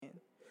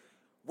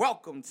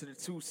Welcome to the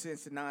 2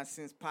 Cents and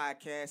Nonsense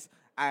podcast.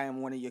 I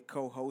am one of your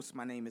co-hosts.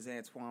 My name is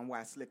Antoine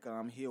Weisslicker.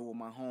 I'm here with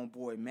my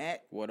homeboy,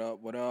 Matt. What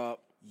up, what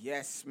up?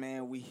 Yes,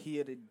 man, we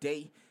here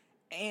today.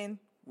 And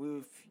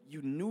if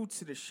you new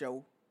to the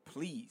show,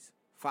 please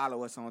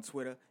follow us on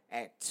Twitter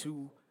at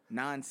 2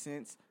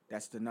 Nonsense.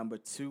 That's the number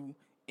 2,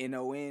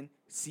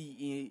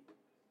 NONCENTS.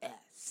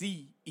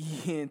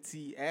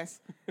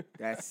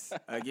 That's,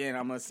 again,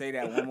 I'm going to say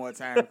that one more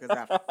time because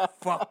I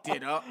fucked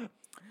it up.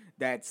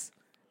 That's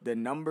the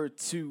number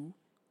 2,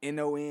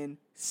 NONCENTS.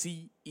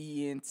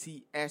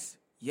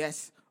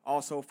 Yes.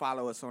 Also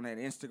follow us on that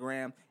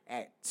Instagram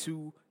at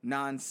 2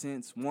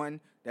 Nonsense1.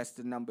 That's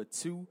the number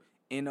 2,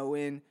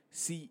 NONCENTS.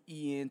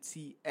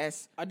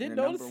 I did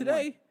notice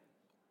today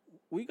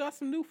we got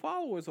some new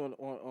followers on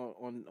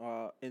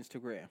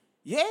Instagram.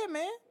 Yeah,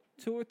 man.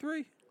 2 or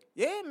 3.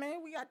 Yeah,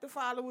 man. We got the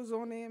followers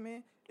on there,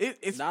 man.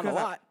 It's not a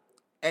lot.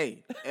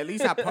 Hey, at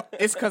least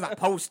it's because I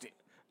posted.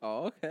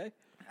 Oh, okay.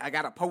 I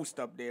got a post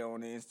up there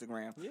on the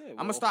Instagram. Yeah, I'm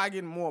going to start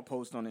getting more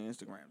posts on the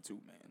Instagram, too,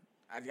 man.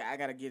 I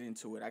got to get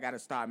into it. I got to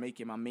start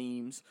making my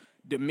memes.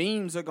 The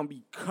memes are going to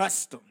be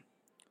custom.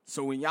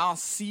 So when y'all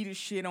see the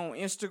shit on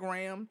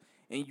Instagram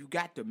and you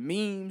got the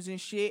memes and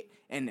shit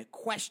and the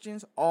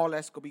questions, all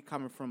that's going to be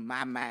coming from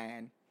my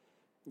mind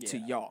to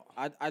y'all.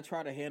 I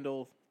try to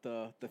handle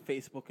the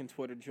Facebook and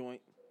Twitter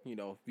joint. You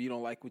know, if you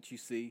don't like what you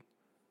see,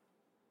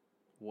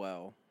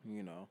 well,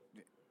 you know.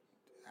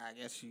 I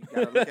guess you got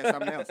to look at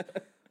something else.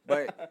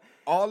 But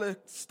all the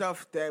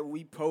stuff that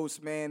we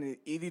post, man,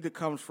 it either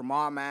comes from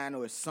our mind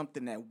or it's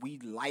something that we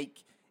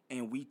like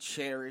and we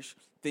cherish,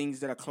 things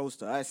that are close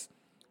to us.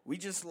 We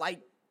just like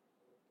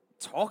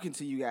talking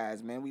to you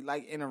guys, man. We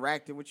like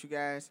interacting with you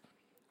guys.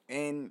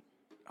 And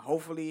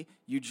hopefully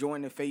you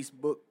join the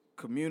Facebook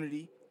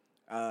community.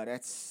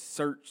 That's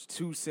search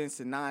 2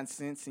 Cents and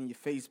Nonsense in your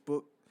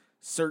Facebook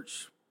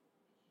search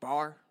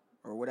bar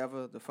or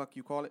whatever the fuck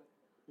you call it.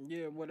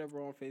 Yeah,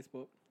 whatever on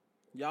Facebook.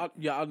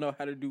 Y'all know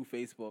how to do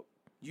Facebook.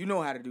 You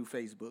know how to do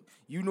Facebook.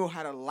 You know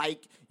how to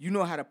like. You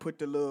know how to put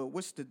the little,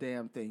 what's the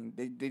damn thing?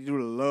 They do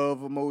the love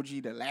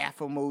emoji, the laugh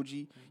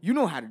emoji. You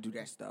know how to do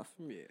that stuff.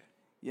 Yeah.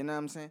 You know what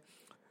I'm saying?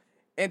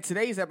 In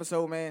today's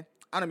episode, man,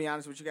 I'm going to be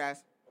honest with you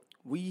guys.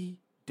 We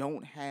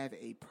don't have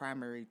a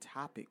primary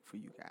topic for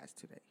you guys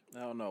today.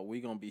 I don't know.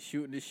 We going to be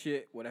shooting this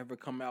shit. Whatever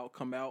come out,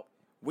 come out.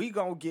 We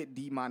going to get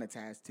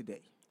demonetized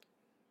today.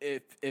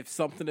 If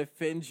something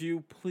offends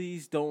you,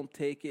 please don't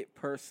take it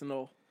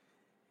personal.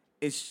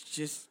 It's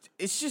just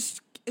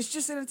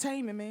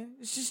entertainment, man.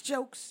 It's just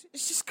jokes.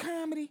 It's just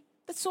comedy.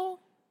 That's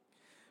all.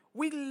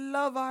 We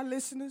love our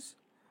listeners.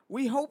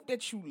 We hope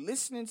that you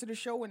listening to the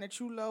show and that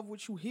you love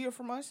what you hear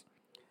from us.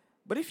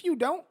 But if you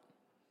don't,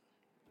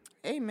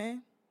 hey,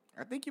 man,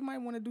 I think you might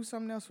want to do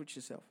something else with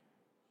yourself.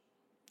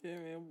 Yeah,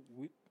 man.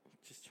 We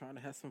just trying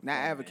to have some fun. Not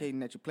advocating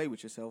that you play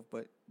with yourself,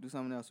 but do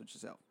something else with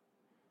yourself.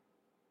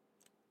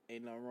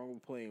 Ain't nothing wrong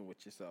with playing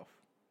with yourself.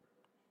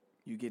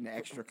 You getting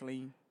extra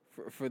clean?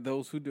 For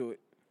those who do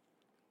it.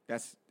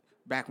 That's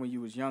back when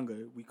you was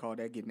younger. We call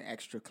that getting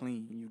extra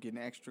clean. You getting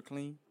extra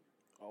clean?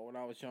 Oh, when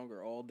I was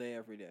younger, all day,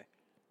 every day.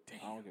 Damn.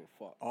 I don't give a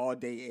fuck. All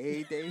day,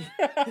 every day?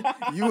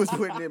 You was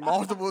putting it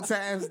multiple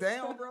times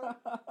down, bro?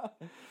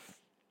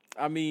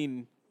 I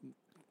mean,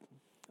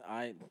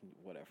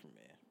 whatever,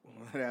 man.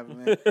 Whatever,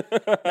 man.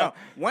 No,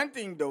 one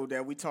thing, though,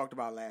 that we talked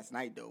about last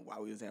night, though,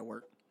 while we was at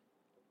work.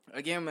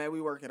 Again, man,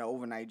 we work at an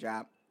overnight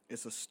job.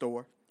 It's a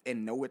store.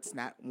 And no, it's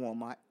not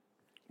Walmart.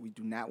 We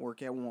do not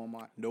work at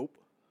Walmart. Nope.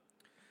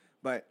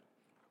 But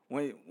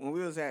when we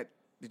was at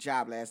the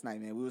job last night,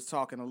 man, we was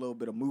talking a little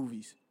bit of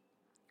movies.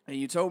 And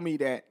you told me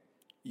that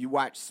you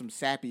watch some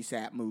sappy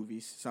sap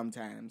movies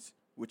sometimes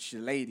with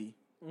your lady.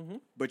 Mm-hmm.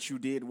 But you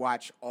did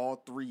watch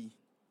all 3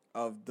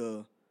 of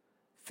the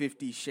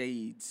 50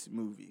 Shades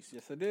movies.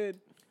 Yes, I did.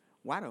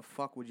 Why the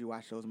fuck would you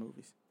watch those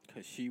movies?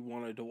 Because she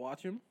wanted to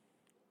watch them.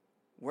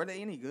 Were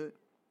they any good?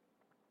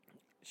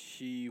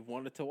 She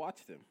wanted to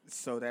watch them.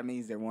 So that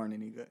means they weren't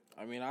any good.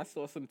 I mean, I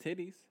saw some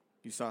titties.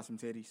 You saw some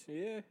titties?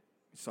 Yeah.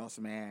 You saw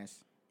some ass?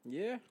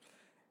 Yeah.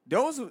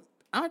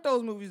 Aren't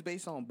those movies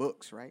based on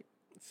books, right?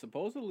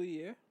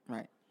 Supposedly, yeah.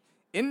 Right.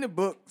 In the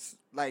books,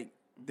 like,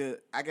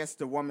 I guess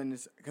the woman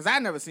is... Because I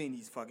never seen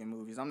these fucking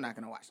movies. I'm not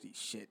going to watch these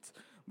shits.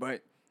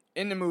 But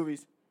in the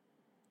movies,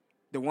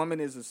 the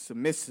woman is a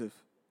submissive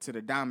to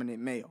the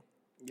dominant male.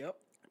 Yep.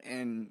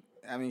 And,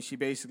 I mean, she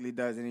basically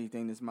does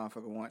anything this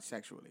motherfucker wants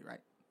sexually, right?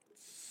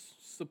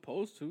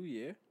 Supposed to,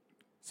 yeah.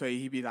 So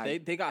he'd be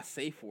like... They got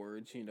safe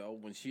words, you know.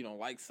 When she don't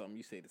like something,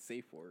 you say the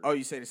safe word. Oh,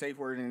 you say the safe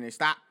word and they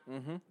stop?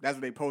 Mm-hmm. That's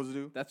what they supposed to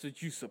do? That's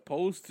what you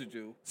supposed to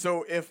do.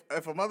 So if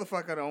a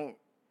motherfucker don't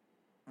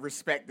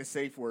respect the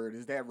safe word,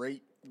 is that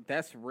rape?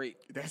 That's rape.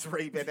 That's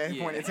rape at that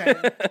point in time?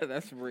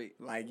 That's rape.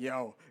 Like,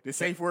 yo, the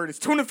safe word is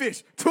tuna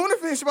fish. Tuna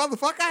fish,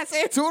 motherfucker. I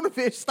said tuna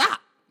fish.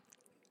 Stop.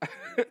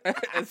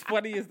 As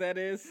funny as that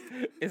is,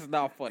 it's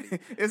not funny.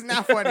 It's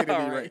not funny to be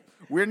right. rape.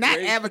 We're not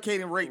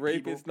advocating rape, Rape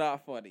people. is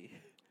not funny.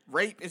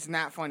 Rape is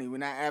not funny. We're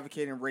not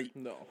advocating rape.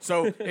 No.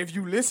 So if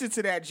you listen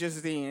to that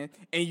just then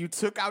and you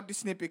took out the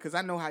snippet, because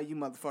I know how you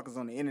motherfuckers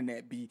on the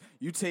internet be,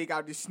 you take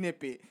out the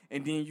snippet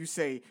and then you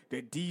say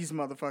that these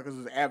motherfuckers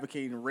was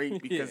advocating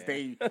rape because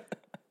they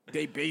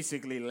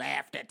basically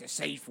laughed at the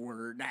safe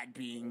word not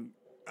being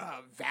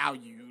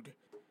valued.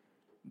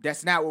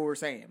 That's not what we're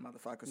saying,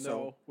 motherfuckers.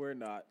 No, we're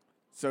not.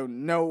 So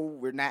no,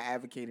 we're not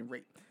advocating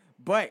rape.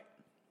 But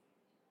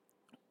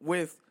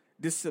with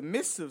the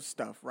submissive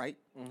stuff, right?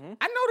 Mm-hmm.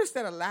 I noticed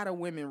that a lot of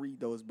women read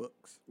those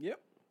books. Yep.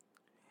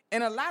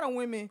 And a lot of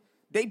women,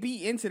 they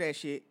be into that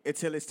shit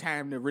until it's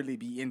time to really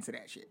be into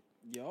that shit.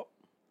 Yep.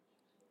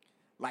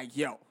 Like,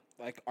 yo.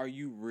 Like, are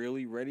you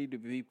really ready to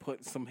be put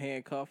in some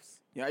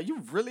handcuffs? Yeah, are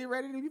you really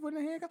ready to be put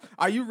in handcuffs?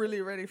 Are you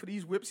really ready for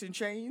these whips and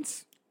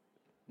chains?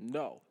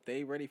 No, they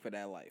ain't ready for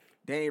that life.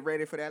 They ain't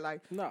ready for that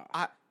life? No.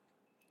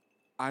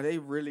 Are they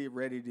really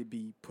ready to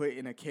be put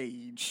in a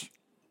cage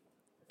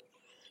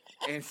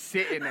and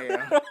sitting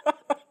there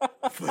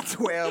for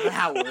 12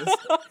 hours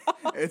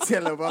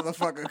until a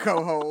motherfucker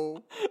come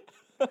home?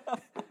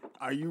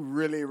 Are you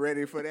really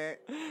ready for that?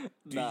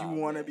 Do you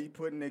want to be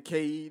put in a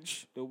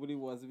cage? Nobody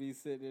wants to be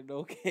sitting in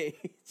no cage.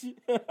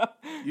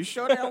 You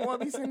sure they don't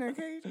want to be sitting in a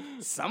cage?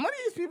 Some of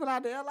these people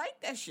out there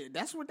like that shit.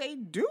 That's what they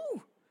do.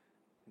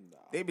 Nah.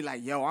 They be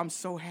like, yo, I'm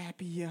so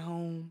happy you're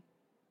home.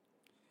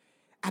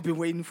 I've been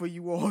waiting for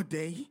you all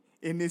day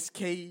in this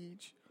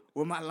cage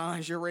with my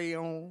lingerie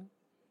on.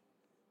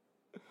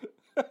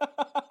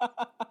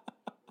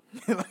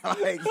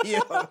 Like, yo.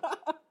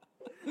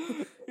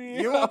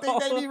 You don't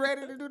think they be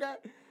ready to do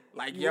that?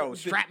 Like, yo,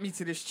 strap me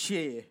to this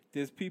chair.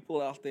 There's people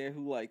out there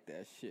who like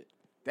that shit.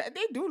 That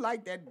they do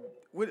like that.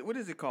 What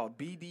is it called?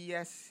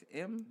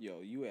 BDSM?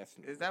 Yo, you asked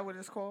me. Is that what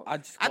it's called? I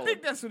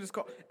think that's what it's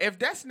called. If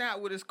that's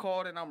not what it's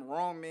called and I'm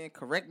wrong, man,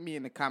 correct me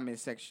in the comment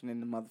section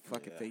in the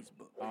motherfucking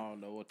Facebook. I don't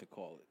know what to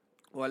call it.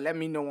 Well, let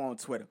me know on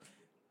Twitter.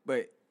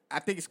 But I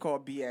think it's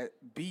called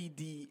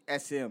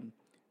BDSM.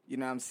 You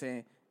know what I'm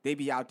saying? They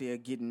be out there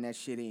getting that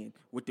shit in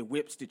with the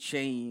whips, the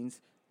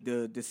chains,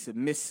 the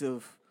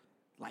submissive,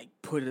 like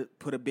put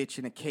a bitch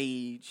in a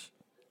cage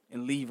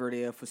and leave her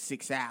there for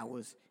 6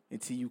 hours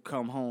until you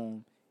come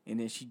home, and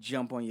then she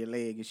jump on your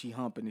leg and she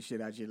humping the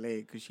shit out your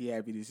leg because she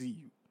happy to see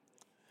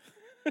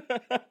you.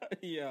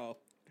 Yo.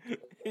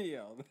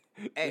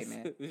 Hey,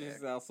 man. This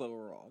sounds so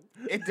wrong.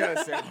 It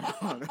does sound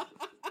wrong.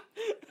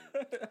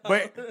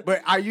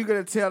 But are you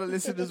going to tell the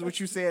listeners what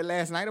you said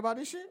last night about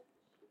this shit?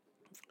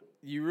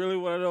 You really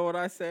want to know what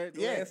I said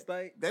last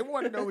night? They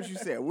want to know what you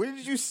said. What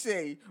did you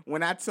say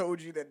when I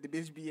told you that the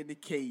bitch be in the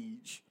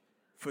cage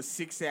for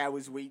 6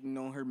 hours waiting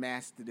on her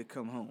master to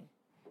come home?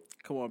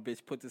 Come on,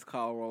 bitch, put this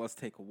collar on. Let's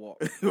take a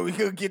walk. We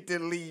gonna get the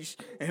leash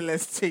and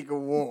let's take a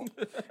walk.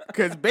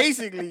 Because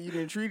basically, you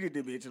done treated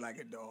the bitch like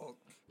a dog.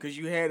 Because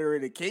you had her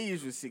in a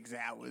cage for 6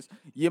 hours.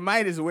 You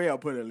might as well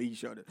put a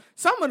leash on her.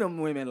 Some of them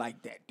women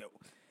like that, though.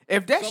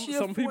 If that's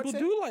your some forte, people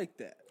do like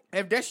that.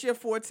 If that's your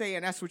forte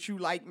and that's what you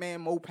like, man,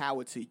 more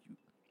power to you.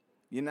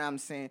 You know what I'm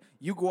saying?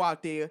 You go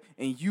out there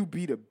and you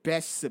be the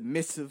best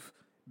submissive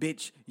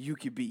bitch you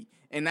could be.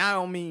 And I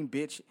don't mean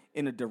bitch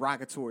in a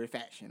derogatory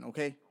fashion,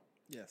 okay?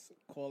 Yes,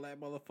 call that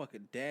motherfucker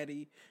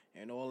daddy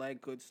and all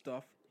that good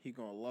stuff. He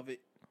gonna love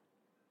it.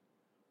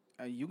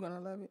 Are you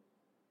gonna love it?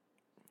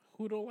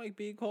 Who don't like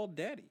being called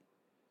daddy?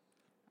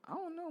 I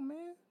don't know,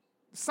 man.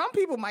 Some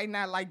people might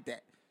not like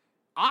that.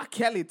 R.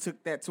 Kelly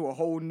took that to a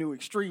whole new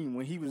extreme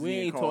when he was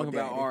being called daddy. We ain't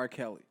talking about R.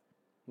 Kelly.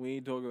 We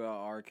ain't talking about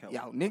R. Kelly.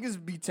 Yo,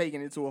 niggas be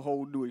taking it to a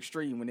whole new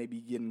extreme when they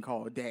be getting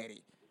called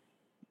daddy.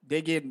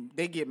 They get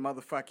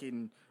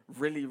motherfucking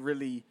really,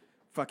 really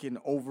fucking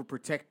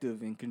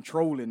overprotective and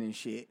controlling and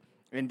shit.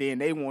 And then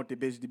they want the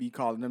bitch to be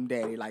calling them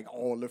daddy like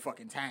all the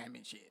fucking time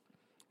and shit.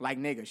 Like,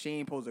 nigga, she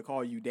ain't supposed to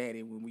call you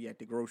daddy when we at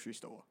the grocery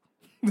store.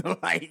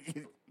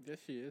 Like, yes,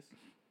 she is.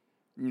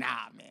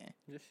 Nah, man.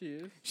 Yes, she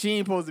is. She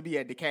ain't supposed to be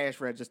at the cash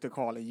register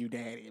calling you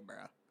daddy, bro.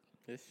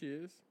 Yes, she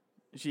is.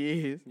 She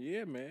is?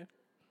 Yeah, man.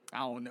 I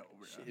don't know,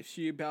 bro. Is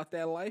she about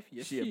that life?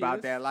 Yes, she about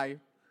is. that life?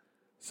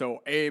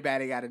 So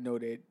everybody got to know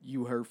that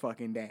you her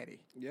fucking daddy.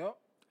 Yep.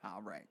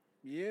 All right.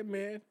 Yeah,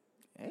 man.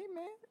 Hey,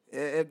 man.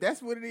 If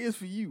that's what it is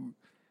for you.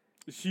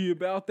 She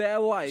about that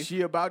life.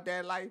 She about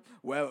that life?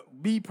 Well,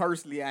 me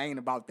personally, I ain't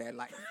about that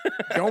life.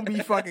 Don't be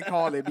fucking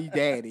calling me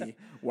daddy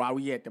while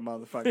we at the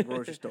motherfucking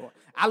grocery store.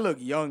 I look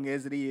young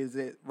as it is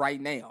right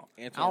now.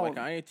 Antoine,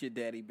 I ain't your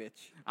daddy,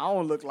 bitch. I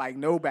don't look like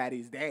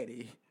nobody's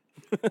daddy.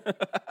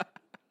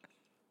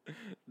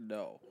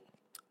 No.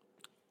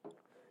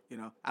 You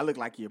know, I look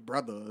like your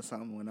brother or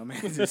something when I'm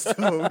at the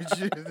store with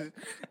you.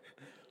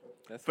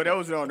 For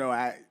those who don't know,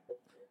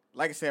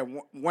 like I said,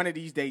 one of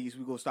these days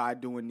we gonna start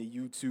doing the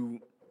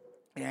YouTube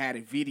and had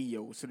a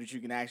video so that you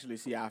can actually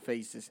see our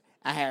faces.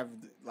 I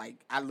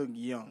look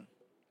young.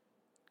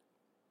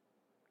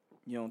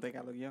 You don't think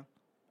I look young?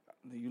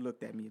 You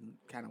looked at me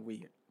kind of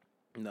weird.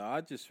 No, I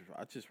just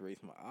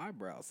raised my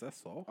eyebrows.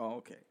 That's all. Oh,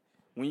 okay.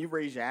 When you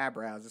raise your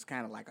eyebrows, it's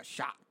kind of like a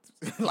shock.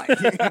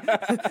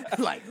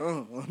 like,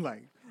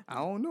 I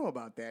don't know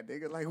about that,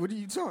 nigga. Like, what are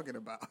you talking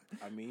about?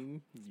 I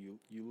mean, you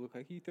look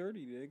like he 30,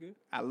 nigga.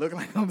 I look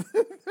like I'm.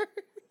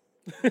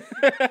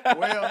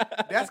 Well,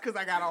 that's because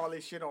I got all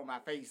this shit on my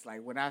face.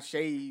 Like, when I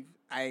shave,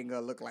 I ain't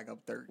gonna look like I'm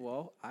 30.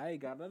 Well, I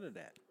ain't got none of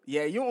that.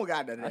 Yeah, you don't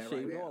got none of I that.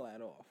 shaved right all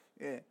that off.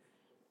 Yeah.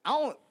 I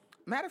don't.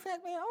 Matter of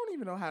fact, man, I don't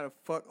even know how the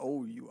fuck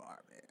old you are,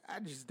 man. I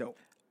just don't.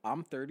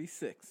 I'm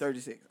 36.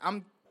 36.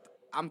 I'm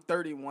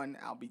 31.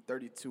 I'll be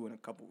 32 in a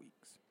couple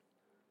weeks.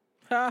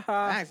 Ha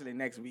Actually,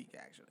 next week,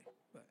 actually.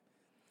 But,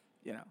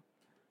 you know,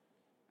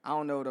 I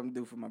don't know what I'm going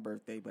to do for my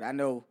birthday, but I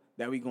know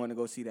that we're going to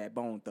go see that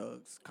Bone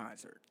Thugs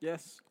concert.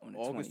 Yes, on the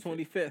August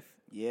 25th. 25th.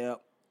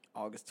 Yep.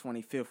 August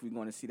 25th, we're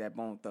going to see that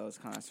Bone Thugs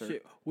concert.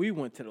 Shit, we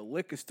went to the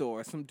liquor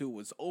store. Some dude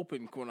was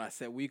open when I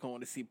said we going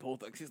to see Bone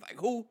Thugs. He's like,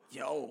 who?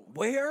 Yo.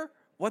 Where?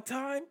 What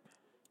time?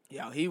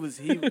 Yo, he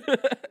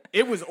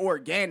it was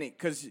organic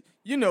because,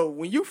 you know,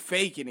 when you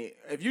faking it,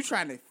 if you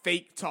trying to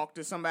fake talk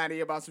to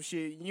somebody about some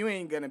shit, you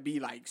ain't going to be,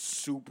 like,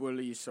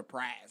 superly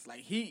surprised.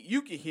 Like,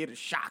 you can hear the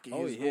shock in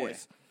his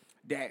voice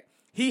that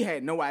he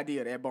had no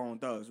idea that Bone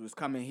Thugs was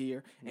coming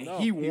here, and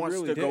he wants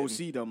really to go didn't.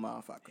 see them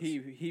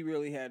motherfuckers. He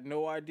really had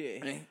no idea.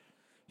 And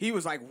he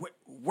was like,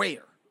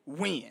 where,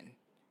 when,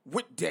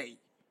 what day,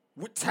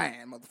 what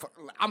time,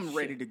 motherfucker? I'm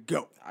ready to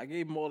go. I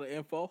gave him all the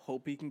info.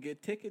 Hope he can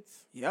get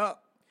tickets.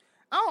 Yup.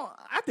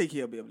 I think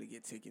he'll be able to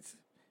get tickets.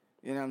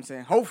 You know what I'm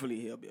saying? Hopefully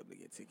he'll be able to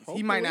get tickets.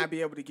 He might not be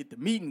able to get the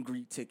meet and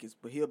greet tickets,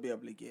 but he'll be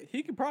able to get.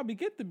 He could probably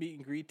get the meet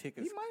and greet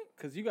tickets. He might.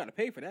 Because you got to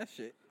pay for that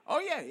shit. Oh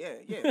yeah.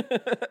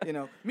 You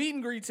know, meet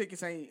and greet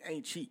tickets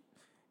ain't cheap.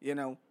 You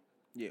know.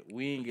 Yeah,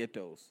 we ain't get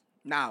those.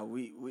 Nah,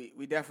 we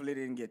definitely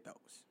didn't get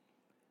those.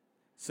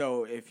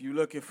 So if you're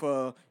looking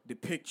for the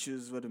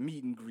pictures of the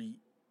meet and greet,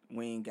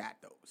 we ain't got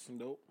those.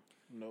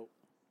 Nope.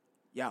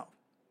 Yo,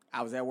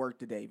 I was at work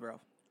today, bro.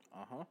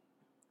 Uh-huh.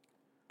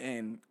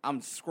 And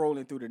I'm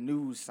scrolling through the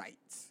news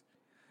sites.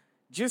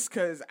 Just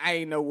because I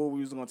ain't know what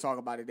we was going to talk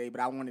about today, but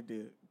I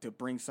wanted to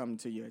bring something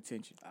to your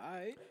attention. All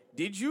right.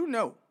 Did you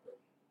know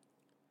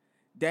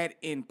that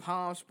in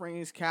Palm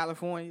Springs,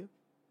 California,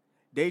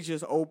 they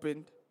just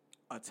opened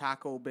a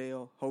Taco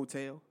Bell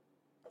hotel?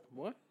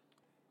 What?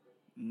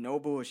 No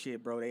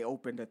bullshit, bro. They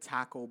opened a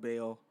Taco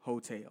Bell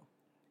hotel.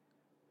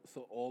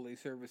 So all they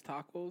serve is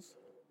tacos?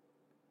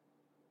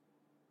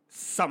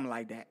 Something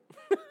like that.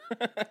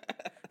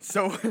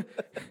 So,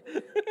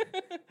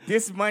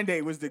 this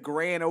Monday was the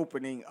grand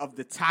opening of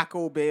the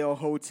Taco Bell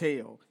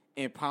Hotel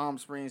in Palm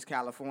Springs,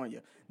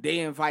 California.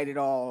 They invited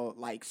all,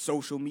 like,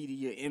 social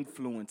media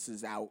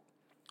influencers out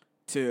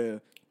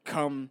to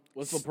come.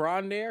 Was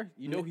LeBron there?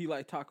 You know he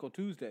like Taco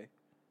Tuesday.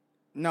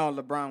 No,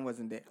 LeBron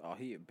wasn't there. Oh,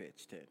 he a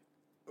bitch, then.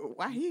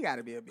 Why he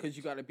gotta be a bitch? Because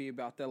you got to be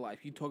about that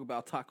life. You talk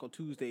about Taco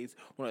Tuesdays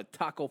when a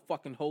taco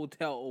fucking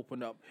hotel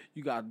open up.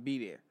 You got to be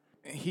there.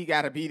 He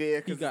gotta be there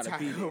because the gotta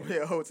be Taco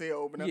Bell Hotel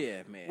opened up.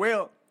 Yeah, man.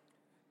 Well,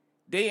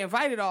 they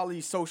invited all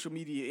these social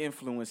media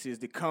influencers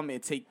to come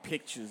and take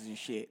pictures and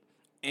shit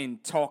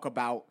and talk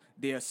about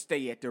their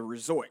stay at the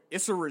resort.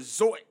 It's a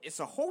resort. It's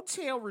a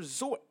hotel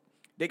resort.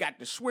 They got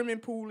the swimming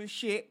pool and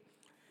shit.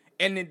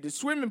 And then the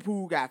swimming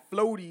pool got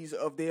floaties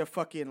of their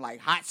fucking, like,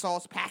 hot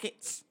sauce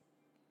packets.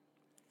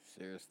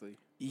 Seriously?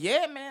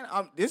 Yeah, man.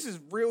 This is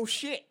real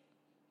shit.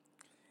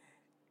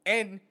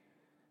 And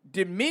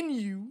the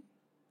menu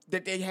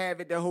that they have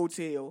at the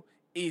hotel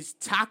is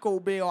Taco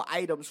Bell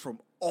items from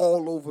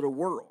all over the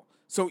world.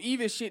 So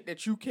even shit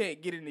that you can't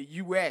get in the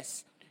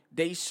U.S.,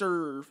 they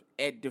serve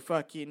at the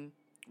fucking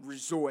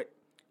resort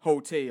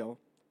hotel,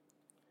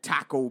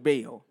 Taco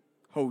Bell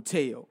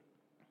hotel.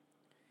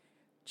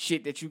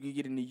 Shit that you can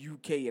get in the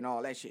UK and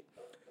all that shit.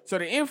 So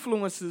the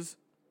influencers,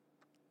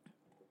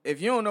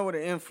 if you don't know what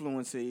an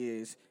influencer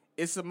is,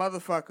 it's a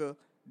motherfucker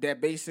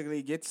that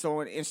basically gets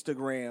on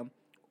Instagram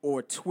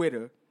or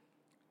Twitter,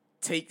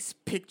 takes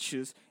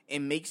pictures,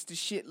 and makes the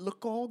shit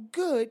look all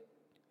good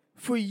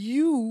for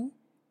you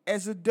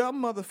as a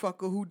dumb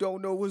motherfucker who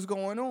don't know what's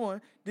going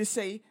on to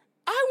say,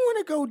 I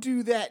want to go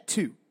do that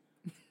too.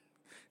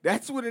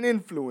 That's what an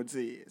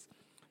influencer is.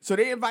 So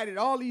they invited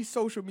all these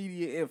social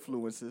media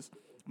influencers,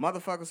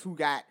 motherfuckers who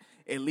got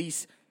at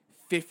least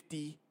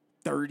 50,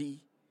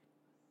 30,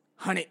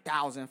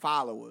 100,000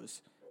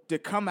 followers to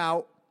come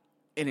out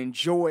and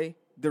enjoy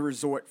the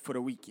resort for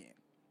the weekend.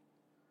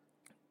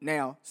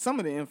 Now, some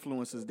of the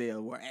influencers there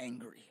were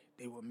angry.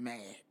 They were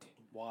mad.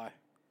 Why?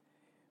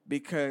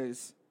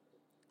 Because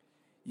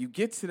you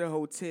get to the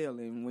hotel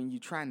and when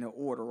you're trying to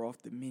order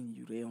off the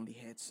menu, they only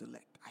had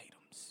select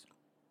items.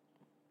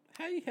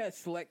 How you had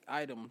select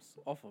items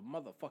off a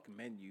motherfucking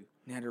menu?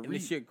 Now, and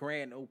it's your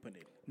grand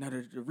opening. Now,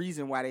 the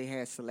reason why they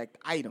had select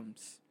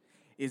items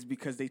is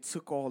because they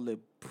took all the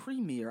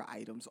premier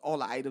items, all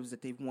the items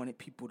that they wanted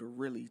people to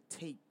really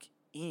take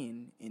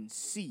in and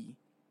see.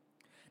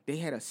 They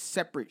had a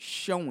separate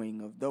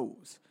showing of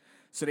those.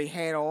 So they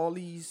had all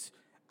these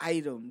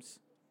items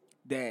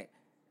that,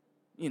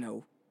 you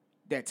know,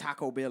 that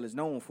Taco Bell is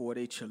known for.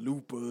 They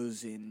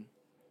chalupas and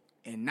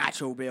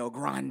Nacho Bell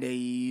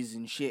Grandes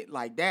and shit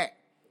like that.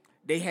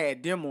 they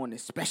had them on the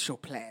special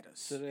platters.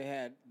 So they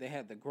had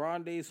the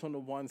grandes on the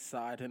one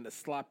side and the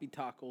sloppy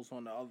tacos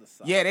on the other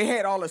side. Yeah, they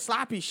had all the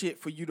sloppy shit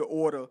for you to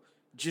order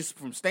just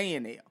from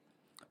staying there.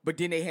 But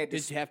then they had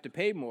this. Did you have to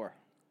pay more?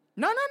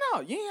 No.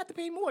 You didn't have to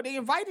pay more. They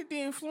invited the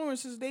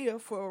influencers there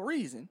for a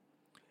reason.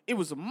 It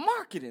was a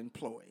marketing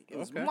ploy. It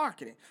was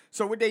marketing.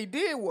 So what they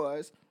did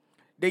was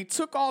they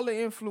took all the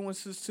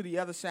influencers to the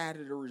other side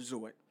of the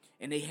resort,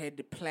 and they had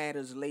the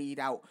platters laid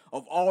out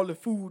of all the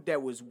food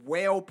that was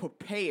well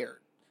prepared.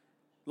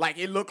 Like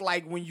it looked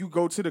like when you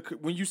go to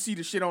when you see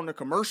the shit on the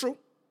commercial,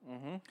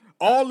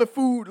 all the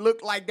food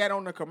looked like that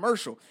on the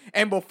commercial.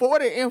 And before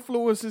the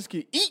influencers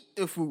could eat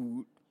the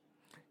food,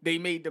 they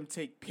made them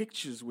take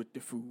pictures with the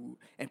food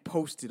and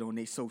post it on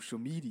their social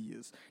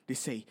medias. They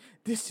say,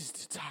 "This is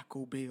the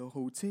Taco Bell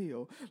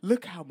Hotel.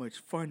 Look how much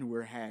fun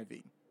we're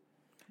having."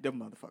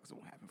 Them motherfuckers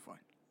weren't having fun.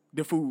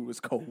 The food was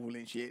cold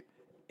and shit.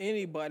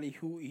 Anybody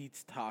who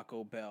eats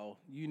Taco Bell,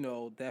 you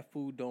know that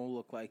food don't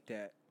look like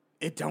that.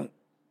 It don't.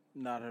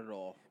 Not at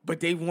all.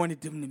 But they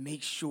wanted them to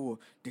make sure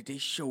that they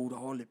showed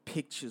all the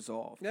pictures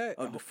of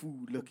the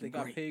food looking They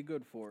got great. paid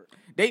good for it.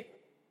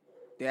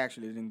 They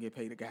actually didn't get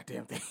paid a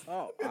goddamn thing.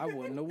 Oh, I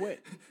wouldn't have went.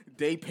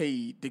 They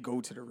paid to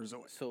go to the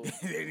resort. So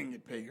they didn't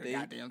get paid a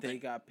goddamn thing. They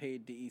got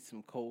paid to eat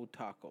some cold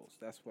tacos.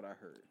 That's what I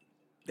heard.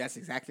 That's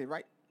exactly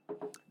right.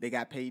 They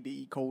got paid to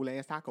eat cold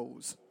ass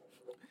tacos.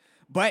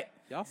 But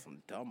y'all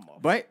some dumb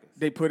motherfuckers. But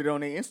they put it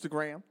on their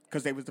Instagram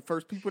because they was the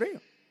first people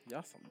there.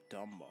 Y'all some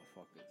dumb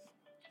motherfuckers.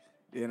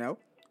 You know?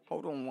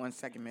 Hold on 1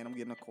 second, man. I'm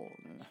getting a call,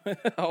 man.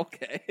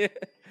 Okay.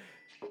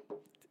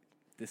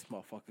 This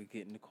motherfucker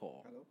getting the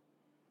call. Hello?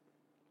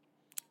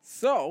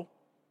 So,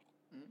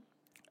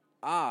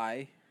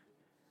 I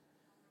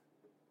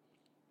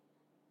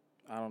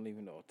don't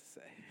even know what to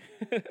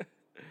say.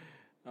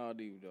 I don't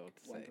even know what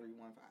to say.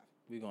 1315.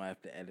 We're going to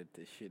have to edit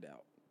this shit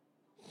out.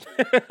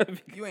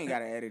 You ain't got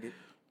to edit it.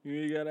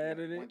 You ain't got to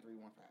edit it?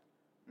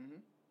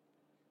 1315.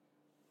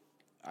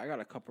 I got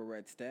a cup of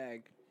Red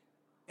Stag.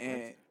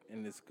 And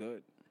it's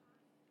good.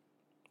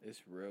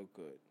 It's real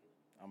good.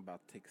 I'm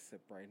about to take a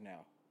sip right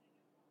now.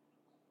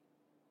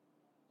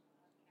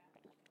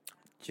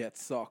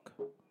 Jets suck.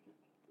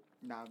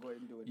 Nah, go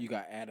ahead and do it. You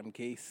got Adam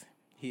Gase.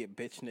 He a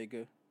bitch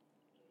nigga.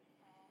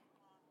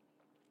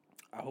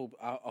 I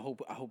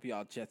hope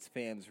y'all Jets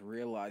fans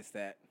realize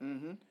that.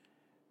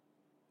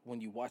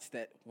 When you watch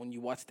that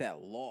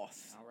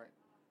loss. All right.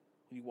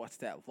 When you watch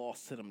that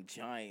loss to them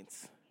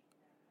Giants.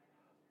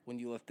 When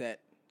you let that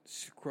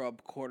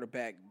scrub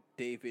quarterback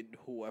David,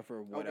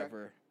 whoever,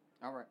 whatever.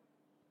 Okay. All right.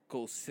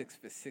 Goes 6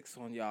 for 6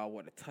 on y'all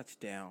with a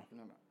touchdown.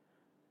 No.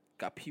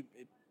 Got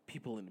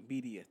people in the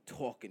media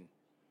talking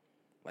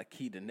like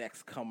he the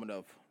next coming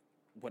of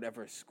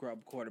whatever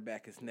scrub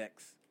quarterback is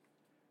next.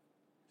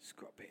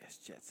 Scrub ass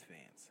Jets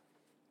fans.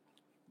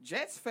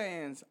 Jets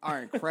fans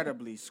are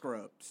incredibly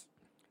scrubs.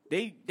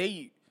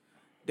 They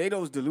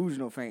those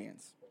delusional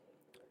fans.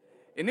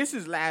 And this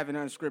is live and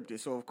unscripted,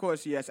 so of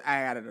course, yes, I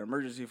had an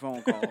emergency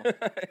phone call.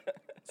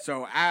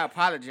 So I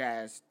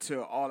apologize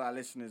to all our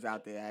listeners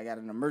out there. I got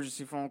an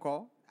emergency phone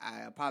call.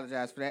 I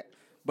apologize for that.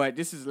 But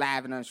this is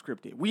live and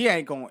unscripted. We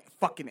ain't gonna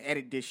fucking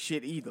edit this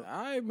shit either.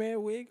 All right,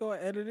 man, we ain't gonna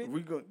edit it.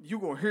 You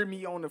gonna hear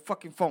me on the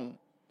fucking phone.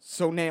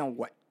 So now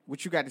what?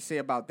 What you got to say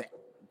about that?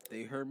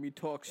 They heard me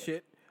talk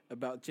shit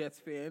about Jets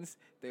fans.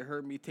 They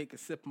heard me take a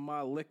sip of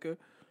my liquor,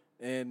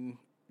 and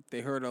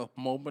they heard a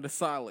moment of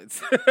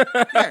silence.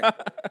 Yeah,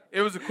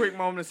 it was a quick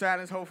moment of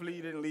silence. Hopefully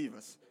you didn't leave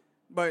us.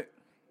 But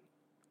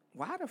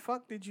why the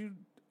fuck did you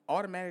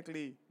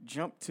automatically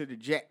jump to the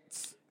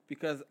Jets?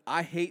 Because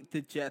I hate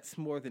the Jets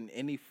more than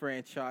any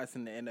franchise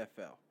in the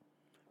NFL.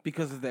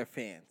 Because of their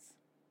fans.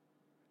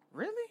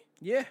 Really?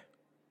 Yeah.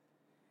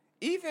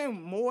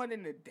 Even more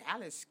than the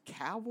Dallas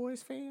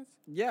Cowboys fans?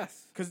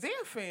 Yes. Because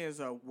their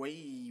fans are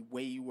way,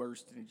 way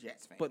worse than the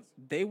Jets fans. But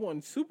they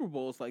won Super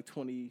Bowls like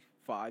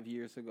 25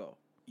 years ago.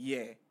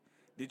 Yeah.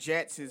 The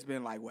Jets has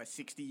been like,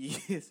 60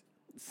 years?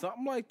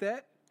 Something like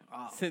that.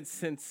 Oh.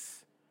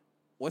 Since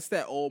what's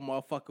that old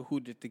motherfucker who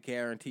did the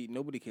guaranteed?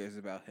 Nobody cares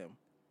about him.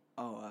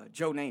 Oh,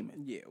 Joe Namath.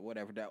 Yeah,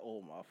 whatever, that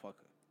old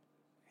motherfucker.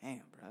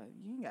 Damn, bro.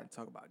 You ain't got to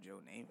talk about Joe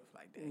Namath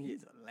like that.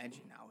 He's a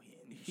legend out here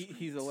in these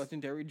He's a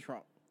legendary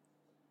drunk.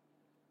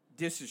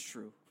 This is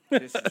true.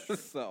 This is true.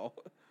 So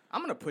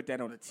I'm going to put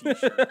that on a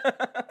T-shirt.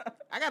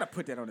 I got to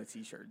put that on a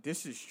T-shirt.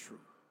 This is true.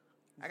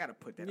 I got to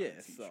put that on a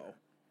T-shirt. So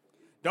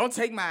don't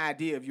take my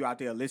idea if you out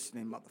there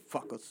listening,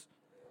 motherfuckers.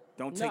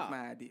 Don't take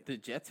my idea. The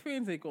Jets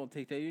fans ain't going to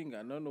take that. You ain't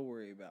got nothing to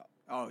worry about.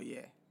 Oh,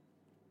 yeah.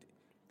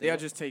 They'll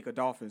just take a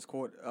Dolphins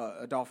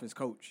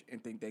coach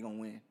and think they're going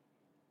to win.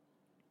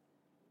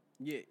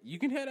 Yeah, you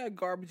can have that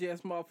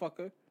garbage-ass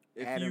motherfucker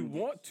if Adam you Gase.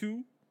 want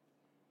to.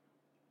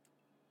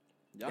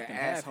 Y'all The can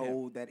have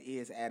asshole him. that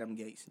is Adam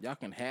Gase. Y'all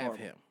can have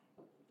Horrible. him.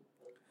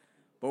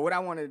 But what I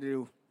want to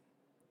do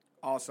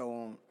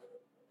also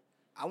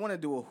I want to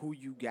do a Who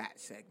You Got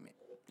segment.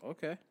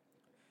 Okay.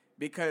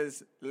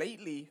 Because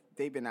lately,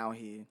 they've been out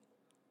here.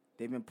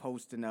 They've been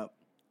posting up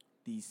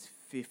these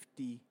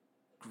 50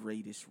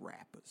 greatest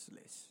rappers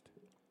list.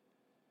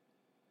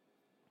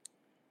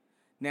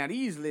 Now,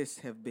 these lists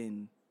have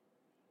been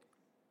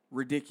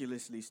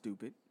ridiculously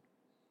stupid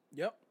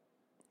Yep.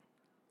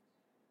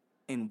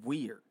 and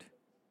weird.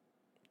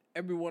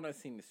 Everyone I've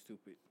seen is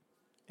stupid.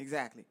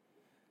 Exactly.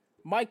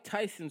 Mike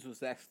Tyson's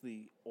was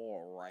actually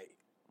all right.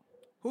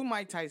 Who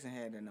Mike Tyson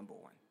had at number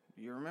one?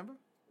 You remember?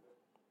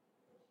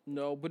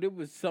 No, but it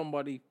was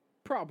somebody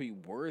probably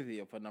worthy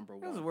of a number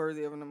It was one.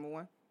 worthy of a number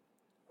one.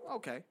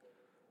 Okay.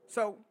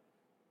 So,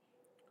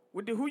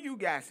 with the Who You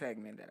Got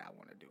segment that I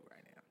want to do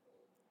right now,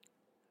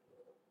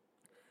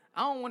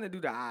 I don't want to do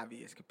the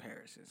obvious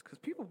comparisons because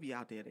people be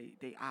out there,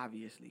 they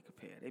obviously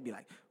compare. They be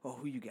like, oh,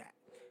 who you got?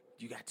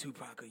 You got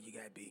Tupac or you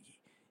got Biggie?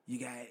 You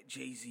got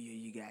Jay-Z or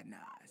you got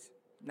Nas?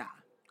 Nah,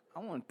 I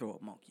want to throw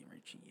a monkey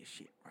wrench in your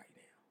shit right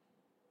now.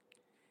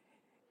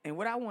 And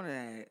what I want to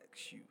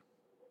ask you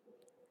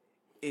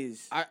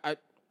is...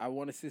 I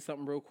want to say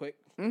something real quick.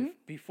 Mhm.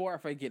 Before I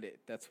forget it,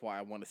 that's why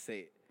I want to say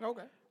it.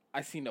 Okay.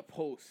 I seen a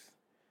post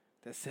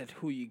that said,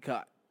 who you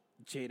got,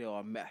 Jada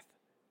or Meth?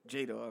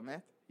 Jada or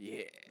Meth?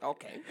 Yeah.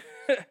 Okay.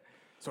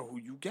 So who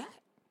you got?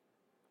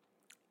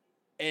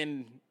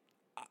 And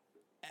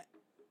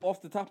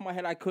off the top of my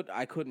head, I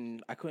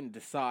couldn't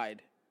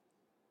decide.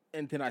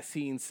 And then I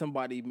seen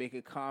somebody make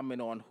a comment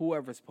on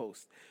whoever's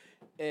post,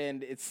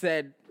 and it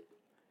said,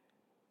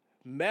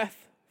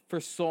 Meth for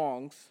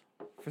songs,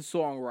 for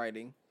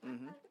songwriting,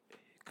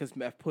 because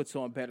Meth puts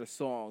on better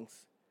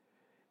songs.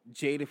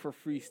 Jada for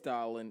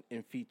freestyling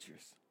and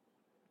features.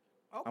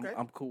 Okay.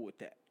 I'm cool with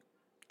that.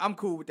 I'm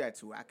cool with that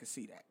too. I can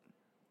see that.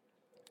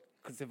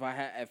 Because if I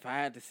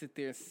had to sit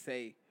there and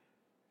say,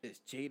 is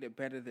Jada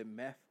better than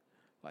Meth?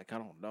 Like, I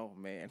don't know,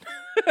 man.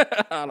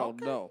 I don't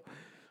Okay. know.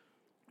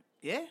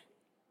 Yeah.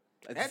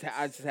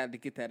 I just had to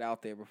get that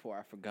out there before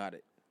I forgot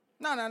it.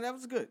 No, that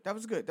was good. That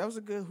was good. That was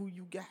a good who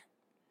you got.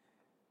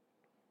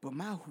 But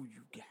my who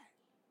you got,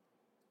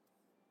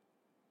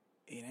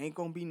 it ain't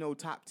gonna be no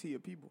top tier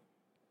people.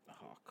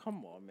 Oh,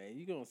 come on, man.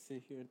 You gonna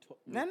sit here and talk?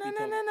 No.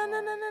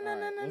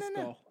 Let's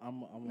go. I'm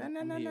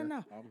here. No.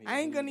 I'm here. I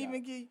ain't Who gonna you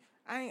even got? give.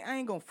 I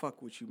ain't gonna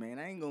fuck with you, man.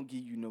 I ain't gonna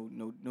give you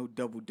no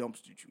double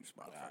dumpster juice,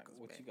 All right, motherfuckers.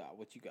 what man. you got?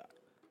 What you got?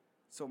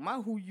 So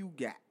my who you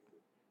got.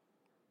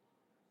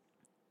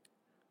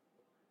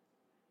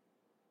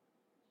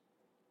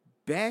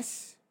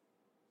 Best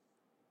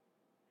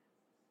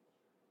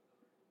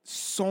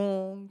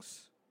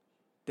songs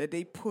that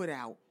they put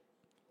out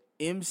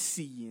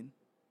MCing.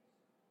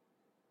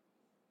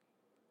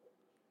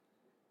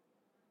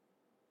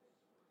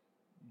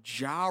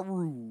 Ja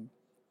Rule.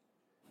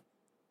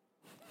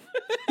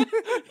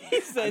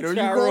 He said know you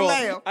Ja gonna Rule.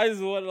 laugh. I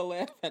just wanted to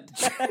laugh at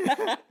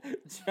that.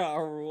 Ja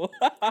Rule.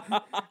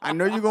 I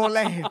know you're gonna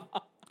laugh.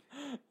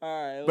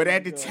 All right. But let's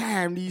at the go.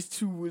 time, these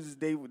two was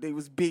they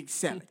was big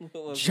selling.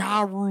 Let's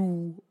Ja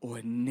Rule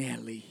or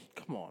Nelly.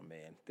 Come on, man.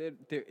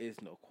 There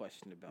is no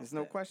question about There's that.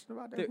 no question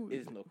about that. There who,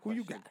 is no question. Who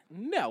you got?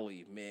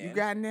 Nelly, man. You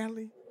got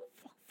Nelly?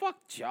 Fuck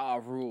Ja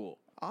Rule.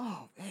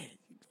 Oh man,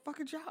 fuck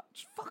Ja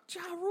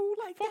Rule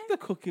like Fuck that.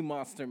 the Cookie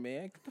Monster,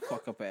 man. Get the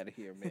fuck up out of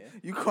here, man.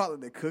 You call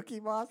it the Cookie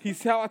Monster? He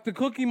sound like the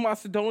Cookie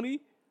Monster, don't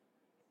he?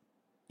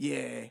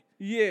 Yeah.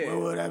 Yeah. Where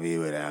would I be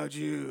without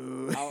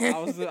you?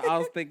 I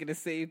was thinking the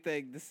same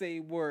thing, the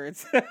same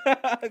words. Get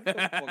the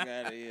fuck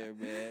out of here,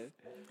 man.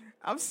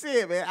 I'm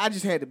saying, man. I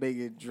just had to make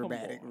it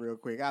dramatic on. real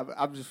quick.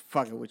 I'm just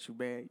fucking with you,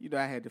 man. You know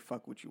I had to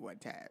fuck with you one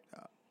time.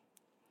 Dog.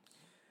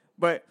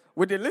 But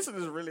what the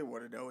listeners really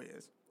want to know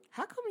is,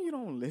 how come you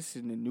don't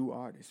listen to new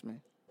artists,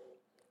 man?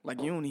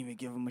 Like, you don't even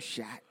give them a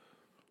shot.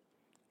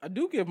 I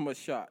do give him a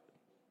shot.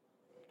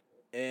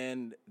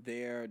 And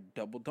they're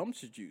double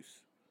dumpster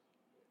juice.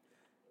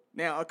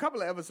 Now, a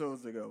couple of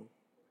episodes ago,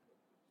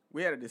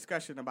 we had a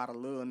discussion about a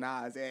Lil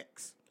Nas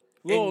X.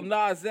 Lil And-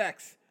 Nas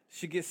X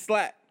should get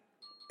slapped.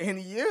 And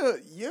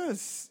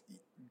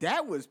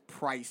that was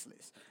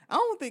priceless. I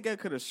don't think I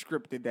could have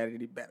scripted that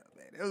any better,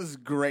 man. It was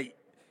great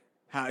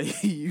how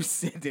you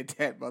said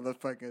that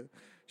motherfucker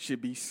should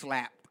be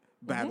slapped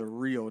by the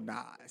real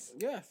Nas.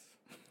 Yes.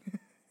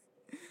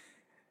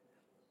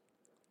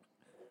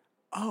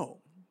 Oh,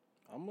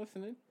 I'm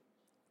listening.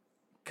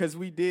 because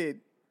we did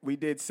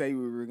say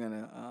we were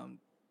gonna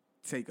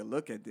take a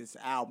look at this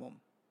album.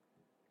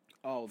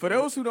 Oh, For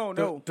those who don't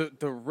know,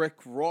 the Rick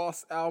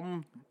Ross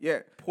album, yeah,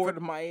 Port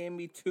of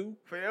Miami 2.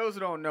 for those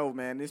who don't know,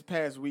 man, this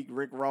past week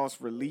Rick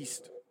Ross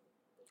released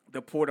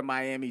the Port of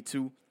Miami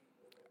 2.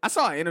 I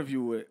saw an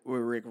interview with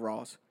Rick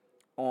Ross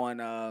on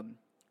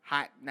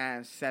Hot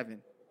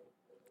 97.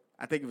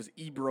 I think it was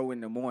Ebro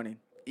in the morning.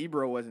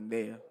 Ebro wasn't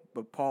there,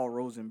 but Paul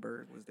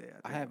Rosenberg was there.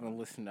 I haven't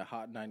listened to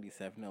Hot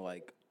 97 in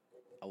like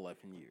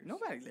 11 years.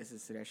 Nobody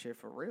listens to that shit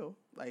for real.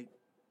 Like,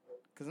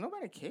 because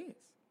nobody cares.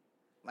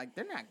 Like,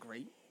 they're not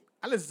great.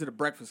 I listen to The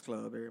Breakfast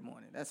Club every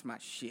morning. That's my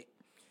shit.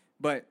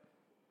 But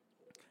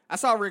I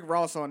saw Rick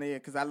Ross on there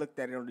because I looked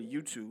at it on the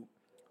YouTube.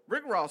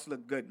 Rick Ross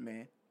looked good,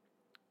 man.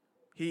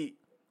 He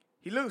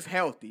looks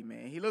healthy,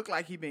 man. He looked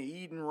like he been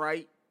eating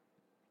right.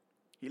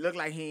 He looked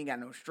like he ain't got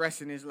no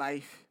stress in his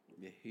life.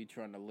 Yeah, he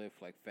trying to live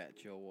like Fat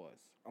Joe was.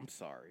 I'm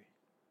sorry.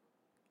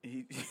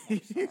 He,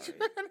 I'm sorry.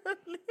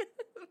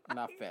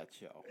 Not Fat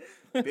Joe.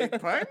 Big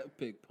Pun?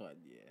 Big Pun,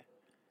 yeah.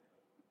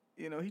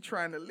 You know, he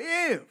trying to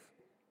live.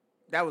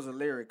 That was a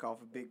lyric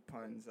off of Big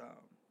Pun's.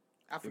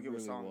 I forget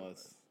what song it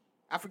was.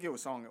 I forget what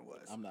song it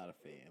was. I'm not a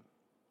fan.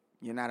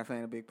 You're not a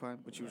fan of Big Pun,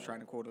 but you was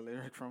trying to quote a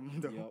lyric from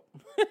him, though.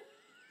 Yep.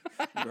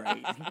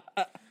 Great.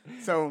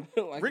 So,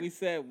 like we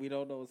said, we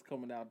don't know what's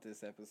coming out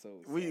this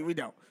episode. So. We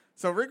don't.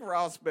 So Rick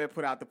Ross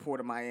put out the Port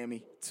of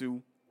Miami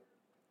 2.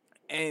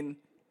 And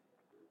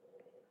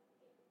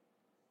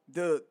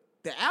the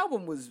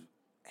album was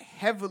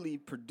heavily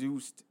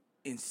produced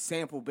in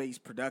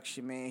sample-based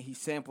production, man. He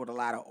sampled a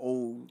lot of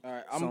old All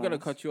right, I'm songs. going to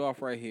cut you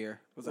off right here.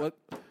 What's up?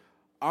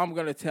 I'm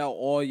going to tell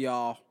all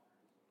y'all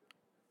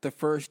the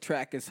first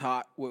track is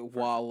hot with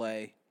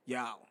Wale.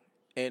 Y'all.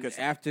 And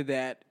after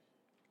that,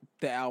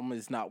 the album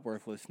is not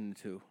worth listening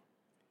to.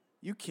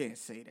 You can't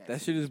say that.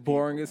 That shit is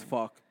boring as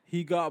fuck.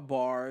 He got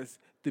bars.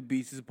 The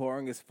beats is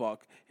boring as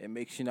fuck. It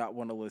makes you not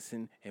want to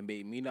listen. It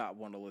made me not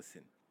want to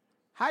listen.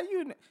 How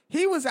you?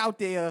 He was out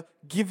there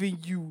giving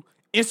you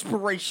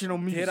inspirational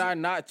music. Did I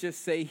not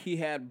just say he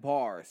had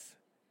bars?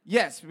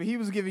 Yes, but he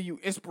was giving you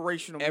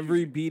inspirational Every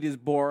music. beat is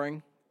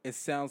boring. It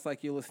sounds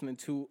like you're listening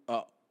to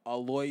a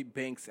Lloyd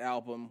Banks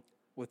album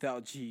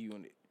without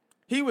G-Unit.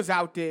 He was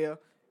out there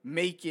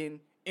making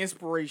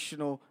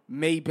inspirational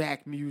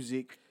Maybach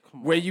music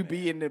where you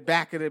be in the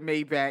back of the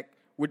Maybach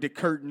with the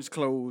curtains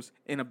closed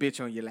and a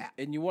bitch on your lap.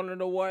 And you want to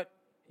know what?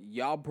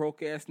 Y'all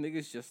broke ass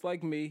niggas just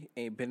like me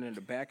ain't been in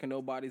the back of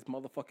nobody's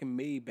motherfucking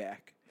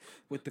Maybach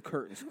with the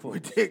curtains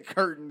closed. With the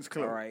curtains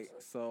closed. All right,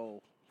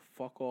 so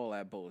fuck all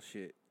that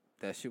bullshit.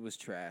 That shit was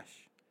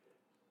trash.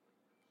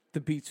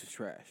 The beats was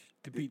trash.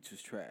 The beats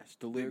was trash.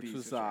 The lyrics beats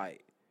was was trash.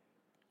 alright.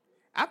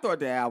 I thought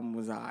the album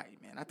was alright,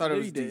 man. I thought it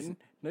was you decent. didn't.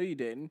 No, you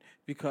didn't,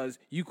 because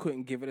you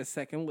couldn't give it a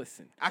second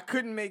listen. I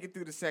couldn't make it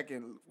through the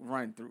second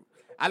run through.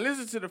 I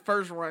listened to the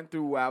first run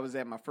through while I was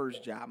at my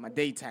first job, my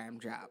daytime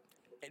job.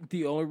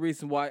 The only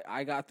reason why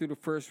I got through the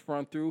first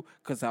run through,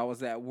 because I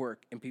was at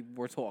work and people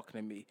were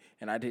talking to me,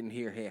 and I didn't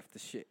hear half the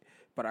shit.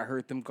 But I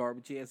heard them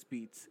garbage ass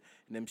beats,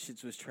 and them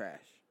shits was trash.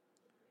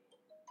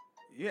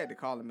 You had to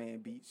call a man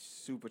beats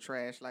super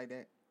trash like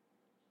that?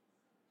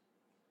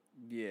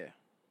 Yeah,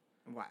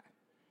 Why?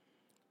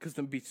 because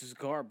them beats was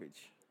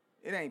garbage.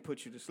 It ain't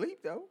put you to sleep,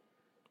 though.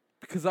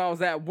 Because I was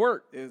at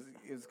work. It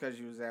was because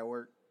you was at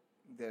work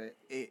that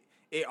it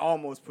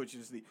almost put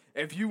you to sleep.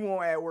 If you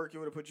weren't at work, it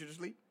would have put you to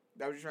sleep?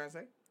 That what you're trying to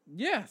say?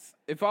 Yes.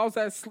 If I was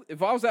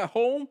at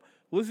home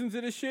listening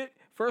to this shit,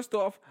 first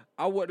off,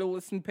 I wouldn't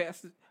listen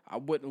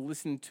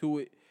to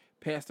it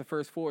past the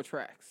first 4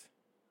 tracks.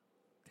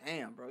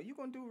 Damn, bro. You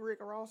gonna do Rick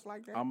Ross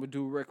like that? I'm gonna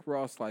do Rick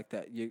Ross like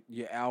that.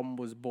 Your album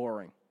was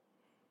boring.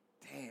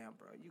 Damn,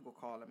 bro. You gonna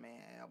call a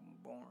man album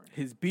boring.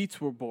 His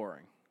beats were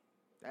boring.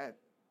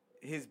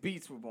 His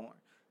beats were boring.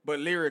 But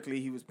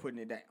lyrically, he was putting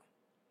it down.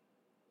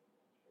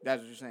 That's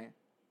what you're saying?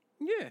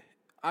 Yeah.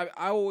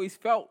 I always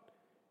felt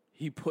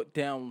he put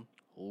down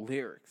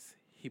lyrics.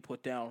 He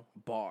put down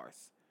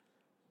bars.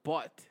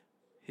 But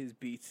his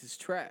beats is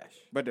trash.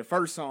 But the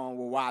first song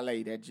with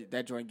Wale,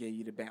 that joint gave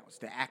you the bounce.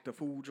 The Act a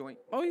Fool joint.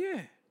 Oh,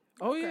 yeah.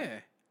 Oh, yeah.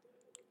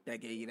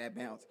 That gave you that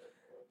bounce.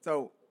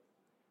 So,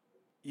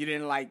 did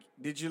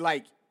you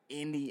like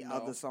any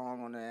other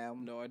song on the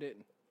album? No, I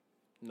didn't.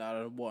 Not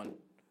a one.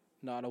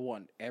 Not a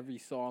one. Every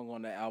song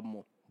on the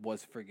album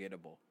was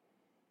forgettable.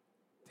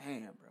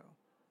 Damn, bro.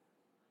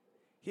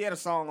 He had a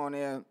song on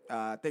there,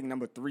 I think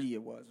number 3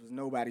 it was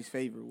Nobody's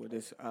Favorite with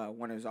this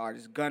one of his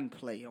artists,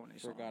 Gunplay on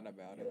his Forgot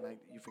about it. Like,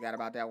 you forgot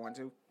about that one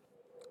too?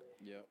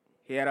 Yep.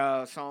 He had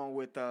a song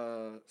with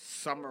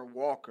Summer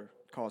Walker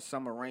called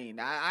Summer Rain.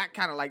 I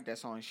kind of like that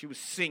song. She was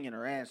singing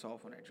her ass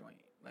off on that joint.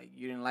 Like,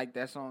 you didn't like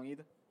that song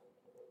either?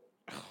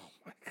 Oh,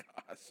 my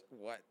gosh.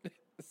 What?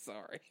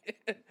 Sorry.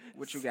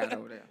 What you got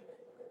over there?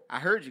 I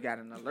heard you got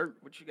an alert.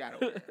 What you got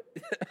over there?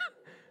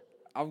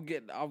 I'm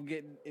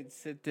getting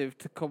incentive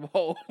to come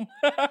home.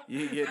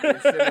 You get the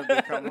incentive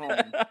to come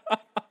home.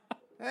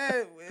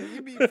 Hey,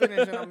 you be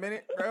finished in a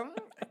minute, bro.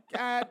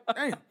 God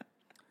damn.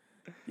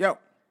 Yo,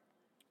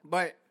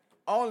 but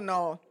all in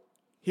all,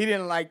 he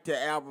didn't like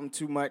the album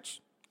too much.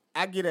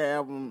 I get an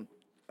album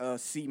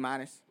C-.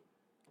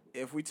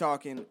 If we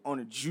talking on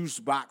a juice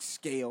box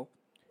scale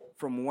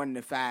from 1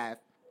 to 5,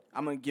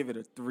 I'm gonna give it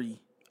a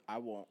 3. I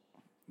won't.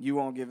 You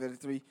won't give it a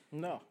 3?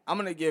 No. I'm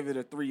going to give it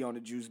a 3 on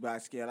the juice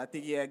box scale. I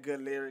think he had good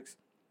lyrics.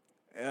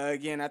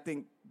 Again, I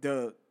think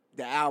the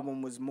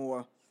album was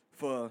more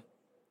for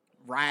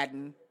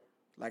riding.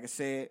 Like I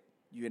said,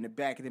 you in the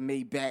back of the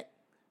Maybach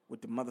with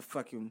the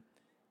motherfucking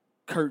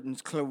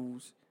curtains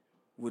closed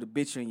with a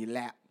bitch on your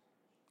lap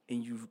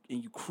and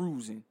you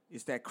cruising.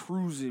 It's that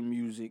cruising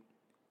music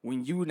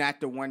when you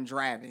not the one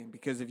driving.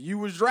 Because if you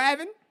was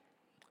driving,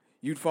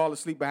 you'd fall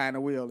asleep behind the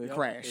wheel and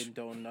crash. And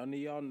don't none of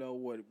y'all know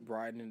what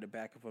riding in the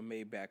back of a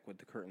Maybach with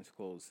the curtains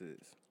closed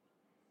is.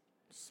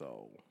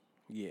 So,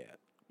 yeah.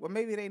 Well,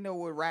 maybe they know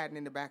what riding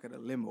in the back of the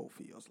limo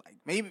feels like.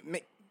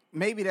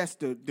 Maybe that's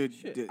the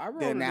I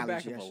rode the in the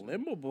analogy. back of a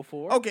limo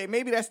before. Okay,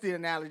 maybe that's the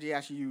analogy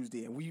I should use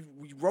there. We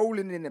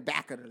rolling in the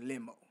back of the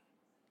limo.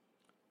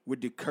 with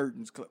the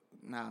curtains closed.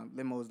 Nah,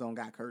 limos don't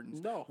got curtains.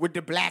 No. With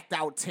the blacked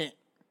out tent.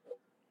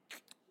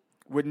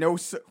 With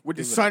with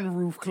the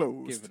sunroof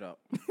closed. Give it up.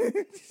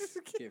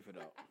 Give it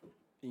up.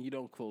 And you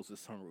don't close the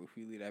sunroof.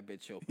 You leave that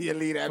bitch open. You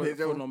leave that bitch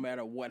for open. no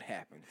matter what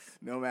happens.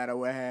 No matter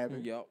what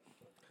happens. Yup.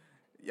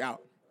 Yo.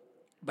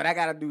 But I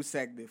got to do a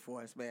segment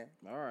for us, man.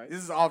 All right.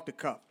 This is off the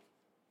cuff.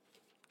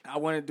 I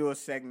want to do a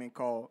segment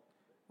called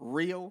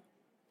Real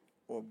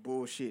or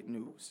Bullshit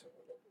News.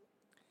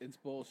 It's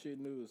bullshit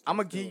news. I'm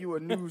going to give you a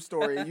news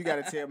story, and you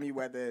got to tell me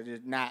whether it is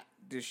not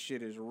this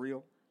shit is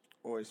real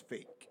or it's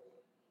fake.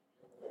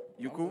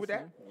 You cool with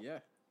that? Yeah.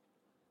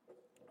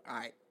 All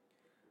right.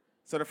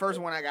 So the first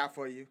one I got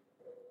for you,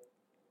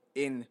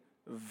 in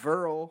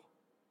Verl,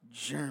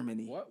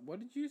 Germany. What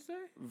did you say?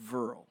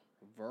 Verl.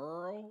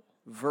 Verl?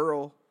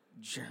 Verl,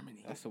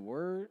 Germany. That's a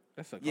word?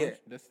 That's a country? Yeah,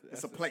 That's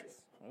it's a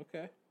place.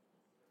 Okay.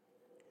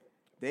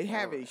 They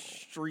have a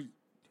street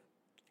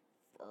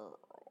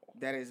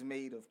that is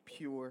made of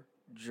pure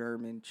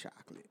German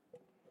chocolate.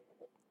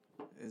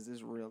 Is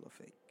this real or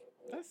fake?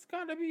 That's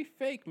gotta be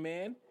fake,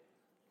 man.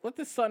 Let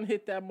the sun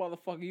hit that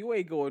motherfucker. You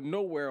ain't going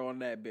nowhere on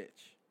that bitch.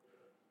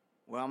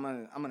 Well, I'm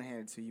gonna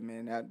hand it to you,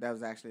 man. That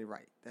was actually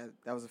right.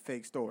 That was a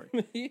fake story.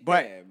 Yeah,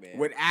 but man.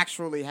 what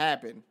actually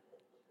happened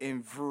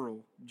in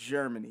Verl,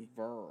 Germany.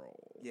 Verl.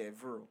 Yeah,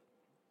 Verl.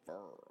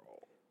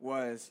 Verl.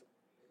 Was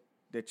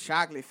the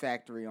chocolate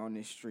factory on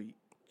this street.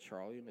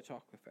 Charlie and the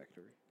Chocolate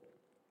Factory.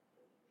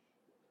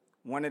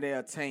 One of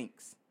their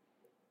tanks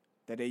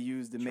that they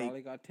used to make.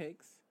 Charlie got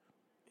takes?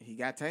 He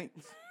got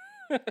tanks.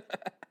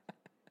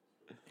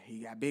 He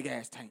got big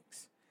ass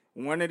tanks.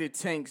 One of the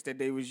tanks that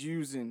they was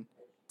using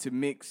to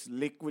mix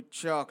liquid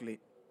chocolate,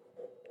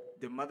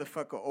 the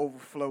motherfucker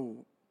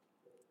overflowed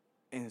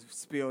and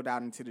spilled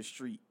out into the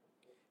street.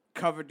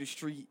 Covered the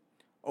street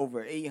over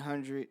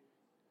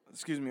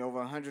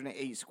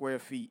 108 square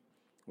feet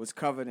was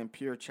covered in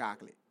pure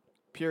chocolate.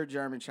 Pure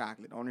German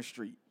chocolate on the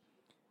street.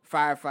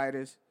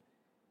 Firefighters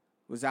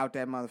was out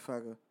that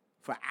motherfucker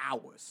for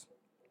hours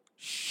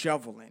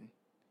shoveling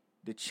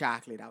the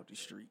chocolate out the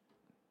street.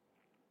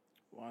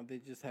 Why don't they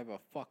just have a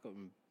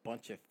fucking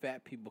bunch of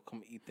fat people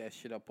come eat that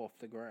shit up off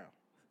the ground?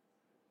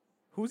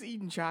 Who's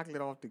eating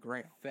chocolate off the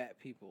ground? Fat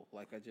people,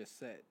 like I just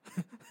said.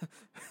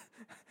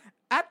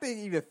 I think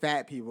even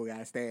fat people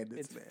got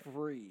standards, It's man.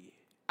 free.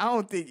 I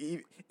don't think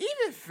even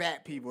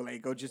fat people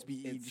ain't go just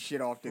be eating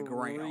shit off the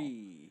ground.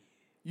 Free.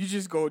 You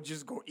just go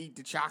eat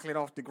the chocolate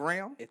off the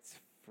ground It's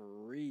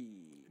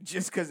free.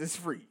 just because it's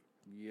free.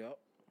 Yep.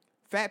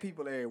 Fat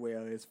people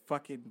everywhere is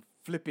fucking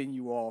flipping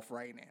you off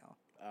right now.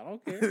 I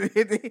don't care.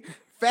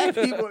 Fat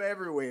people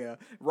everywhere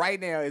right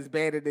now is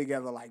banded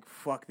together like,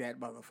 fuck that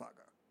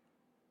motherfucker.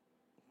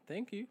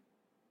 Thank you.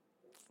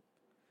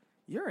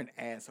 You're an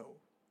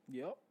asshole.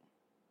 Yep.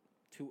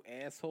 Two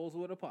assholes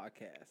with a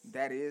podcast.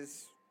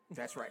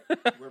 That's right.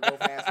 We're both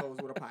assholes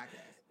with a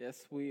podcast.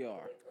 Yes, we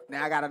are.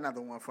 Now I got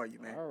another one for you,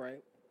 man. All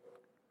right.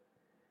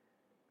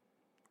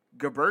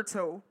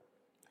 Gilberto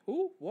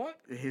Who? What?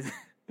 is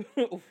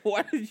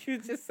What did you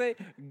just say?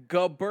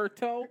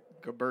 Gilberto?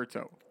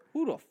 Gilberto.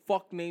 Who the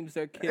fuck names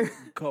their kid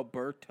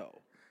Gilberto?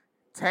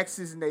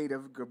 Texas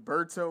native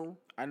Gilberto.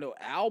 I know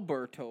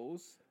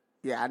Albertos.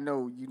 Yeah, I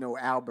know you know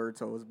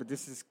Albertos, but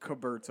this is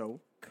Gilberto.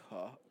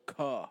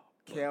 Gilberto.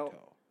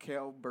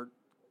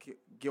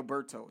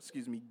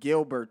 Excuse me.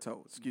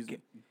 Gilberto. Excuse me.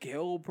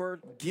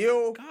 Gilbert.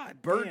 Gilberto. God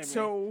damn,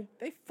 man.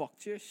 They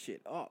fucked your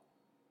shit up.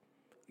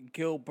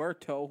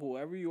 Gilberto,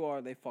 whoever you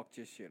are, they fucked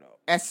your shit up.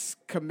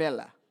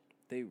 Escamilla.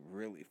 They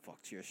really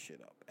fucked your shit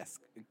up.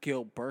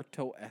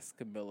 Gilberto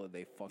Escamilla,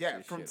 they fucked Yeah,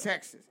 your from shit up.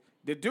 Texas.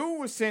 The dude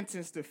was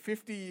sentenced to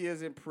 50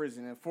 years in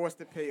prison and forced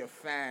to pay a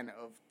fine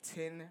of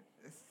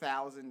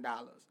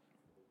 $10,000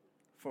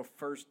 for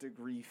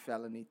first-degree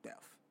felony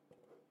theft.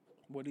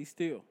 What'd he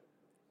steal?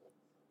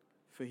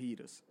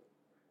 Fajitas.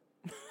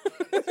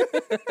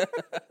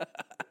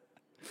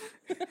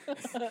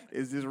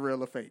 Is this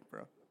real or fake,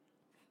 bro?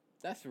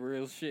 That's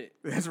real shit.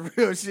 That's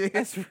real shit.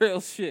 That's real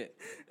shit.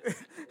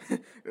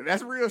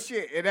 That's real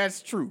shit, and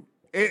that's true.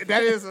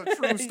 That is a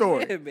true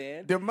story. Yeah,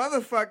 man. The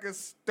motherfucker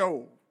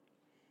stole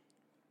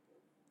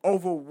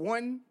over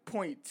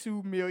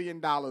 $1.2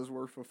 million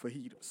worth of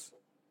fajitas.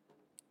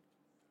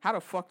 How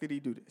the fuck did he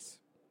do this?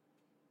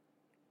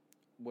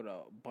 With a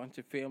bunch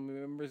of family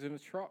members in the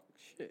truck.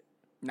 Shit.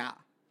 Nah.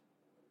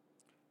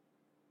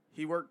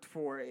 He worked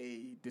for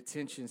a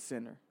detention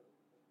center.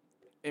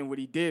 And what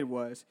he did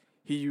was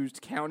he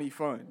used county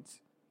funds.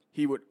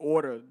 He would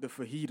order the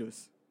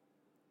fajitas.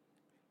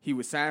 He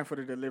would sign for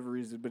the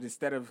deliveries, but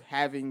instead of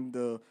having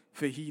the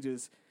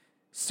fajitas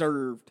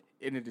served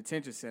in the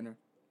detention center,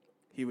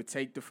 he would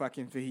take the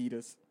fucking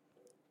fajitas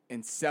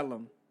and sell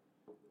them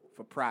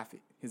for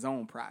profit, his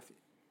own profit.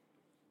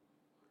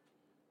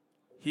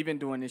 He been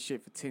doing this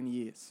shit for 10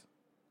 years.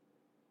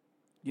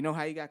 You know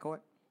how he got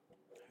caught?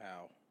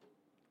 How?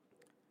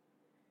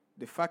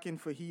 The fucking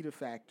fajita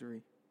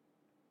factory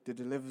that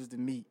delivers the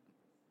meat,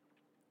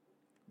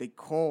 they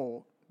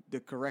called the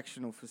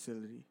correctional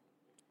facility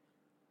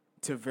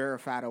to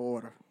verify the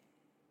order.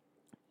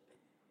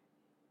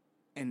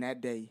 And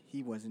that day,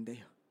 he wasn't there.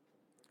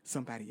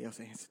 Somebody else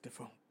answered the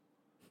phone.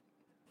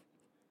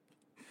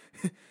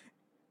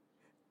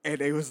 And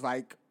they was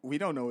like, we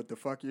don't know what the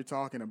fuck you're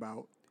talking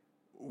about.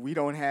 We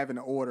don't have an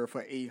order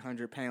for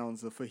 800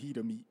 pounds of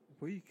fajita meat.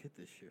 Where you get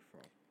this shit from?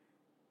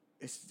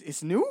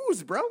 It's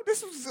news, bro.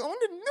 This was on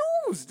the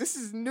news. This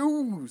is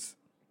news.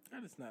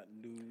 That is not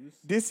news.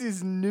 This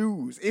is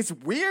news. It's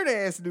weird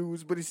ass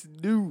news, but it's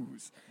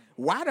news.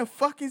 Why the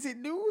fuck is it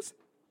news?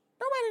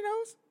 Nobody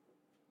knows.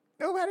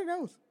 Nobody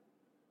knows.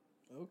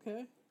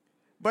 Okay.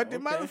 But the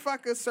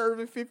motherfucker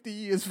serving 50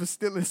 years for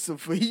stealing some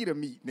fajita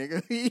meat,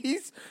 nigga.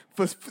 He's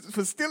for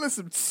stealing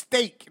some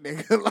steak,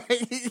 nigga. Like,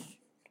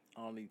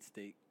 I don't eat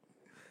steak.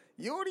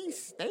 you don't eat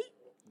steak?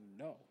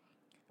 No.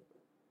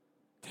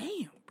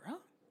 Damn, bro.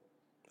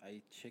 I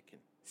eat chicken.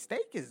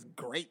 Steak is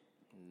great.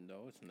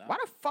 No, it's not. Why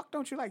the fuck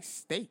don't you like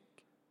steak?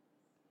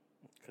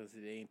 Because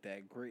it ain't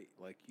that great,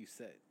 like you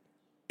said.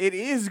 It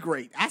is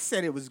great. I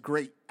said it was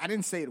great. I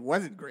didn't say it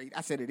wasn't great.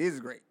 I said it is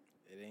great.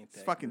 It ain't that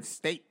It's fucking great.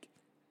 steak.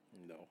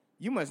 No.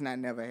 You must not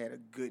never had a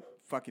good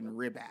fucking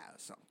ribeye or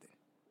something.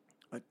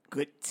 A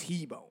good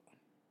T-bone.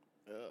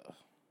 Ugh.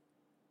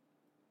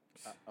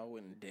 I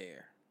wouldn't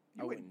dare.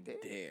 You I wouldn't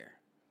wouldn't dare? dare.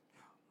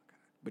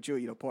 But you'll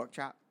eat a pork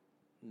chop?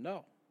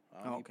 No.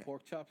 I don't Okay. eat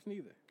pork chops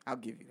neither. I'll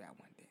give you that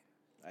one then.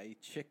 I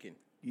eat chicken.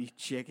 You eat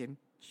chicken?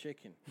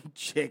 Chicken.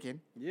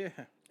 Chicken. Yeah.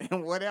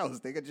 And what else?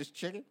 They got just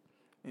chicken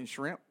and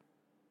shrimp?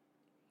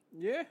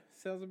 Yeah.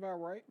 Sounds about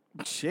right.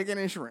 Chicken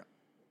and shrimp.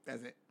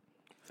 That's it.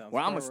 Sounds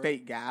Well, I'm a about right.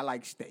 steak guy. I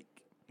like steak.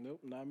 Nope,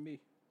 not me.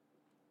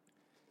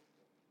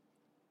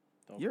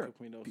 Don't You're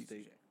cook me no a piece of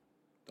steak. shit.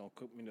 Don't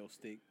cook me no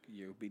steak.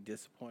 You'll be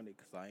disappointed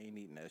because I ain't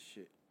eating that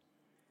shit.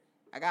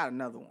 I got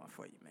another one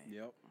for you, man.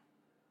 Yep.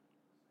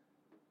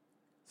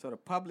 So the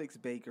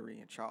Publix Bakery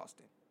in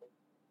Charleston.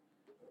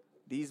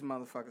 These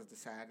motherfuckers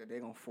decide that they're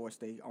going to force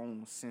their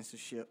own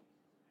censorship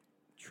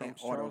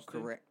Trump's and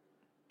Charleston.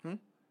 autocorrect.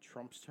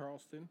 Trump's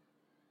Charleston.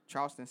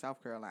 Charleston,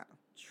 South Carolina.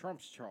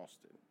 Trump's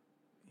Charleston.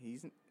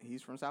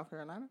 He's from South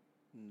Carolina?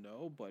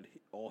 No, but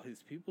all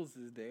his peoples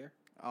is there.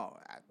 Oh,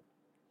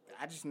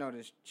 I just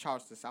noticed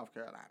Charleston, South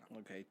Carolina.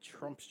 Okay,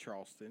 Trump's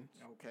Charleston.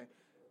 Okay.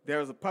 There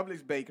was a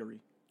Publix Bakery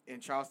in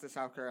Charleston,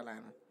 South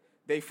Carolina.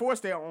 They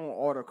forced their own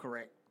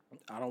autocorrect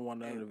I don't want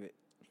none of it.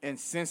 and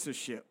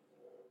censorship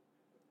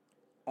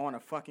on a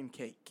fucking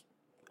cake.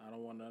 I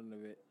don't want none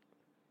of it.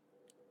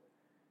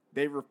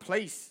 They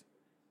replace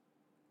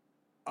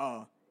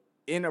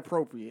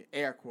inappropriate,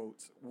 air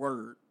quotes,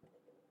 word.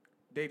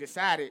 They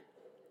decided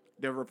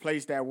to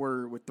replace that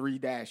word with 3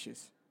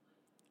 dashes,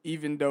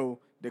 even though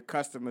the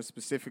customer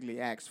specifically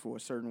asked for a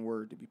certain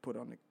word to be put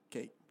on the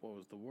cake. What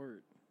was the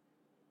word?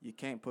 You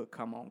can't put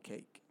 "come on"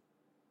 cake.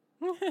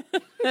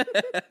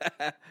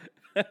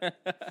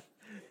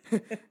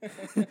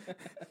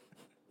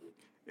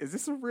 Is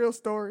this a real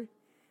story?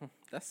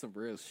 That's some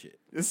real shit.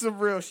 This is some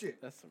real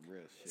shit. That's some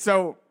real shit.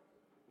 So,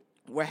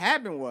 what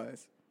happened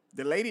was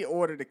the lady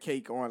ordered a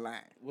cake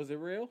online. Was it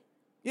real?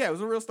 Yeah, it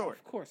was a real story.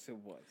 Of course it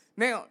was.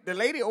 Now, the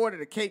lady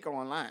ordered a cake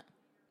online.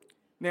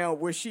 Now,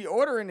 was she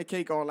ordering the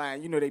cake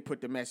online? You know, they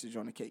put the message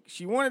on the cake.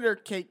 She wanted her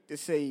cake to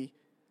say,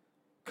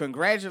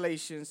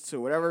 congratulations to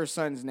whatever her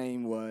son's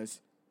name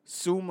was,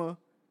 summa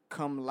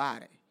cum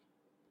laude,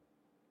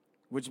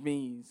 which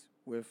means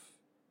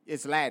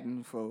it's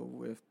Latin for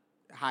with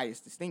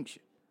highest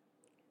distinction.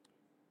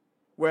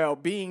 Well,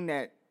 being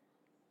that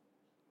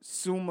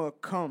summa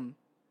cum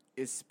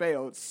is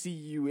spelled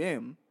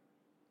C-U-M,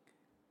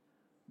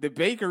 the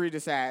bakery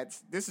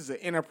decides this is an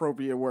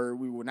inappropriate word.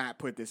 We will not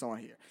put this on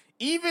here.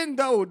 Even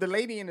though the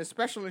lady in the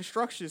special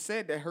instructions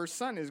said that her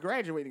son is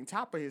graduating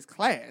top of his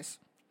class,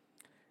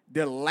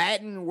 the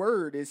Latin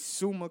word is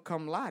summa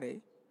cum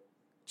laude.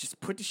 Just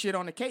put the shit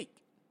on the cake.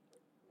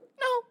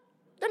 No,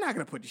 they're not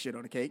going to put the shit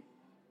on the cake.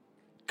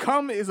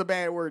 Cum is a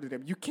bad word to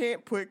them. You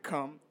can't put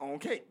cum on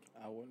cake.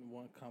 I wouldn't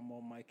want cum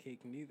on my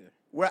cake neither.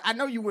 Well, I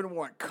know you wouldn't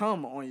want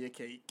cum on your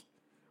cake,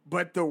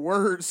 but the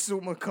word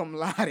summa cum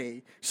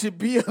laude should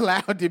be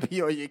allowed to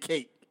be on your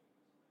cake.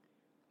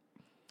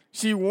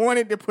 She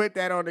wanted to put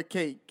that on the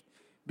cake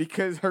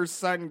because her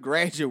son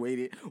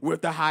graduated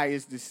with the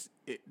highest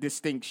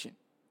distinction.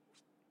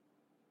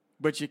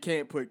 But you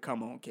can't put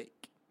cum on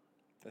cake.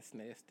 That's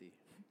nasty.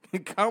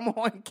 Cum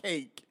on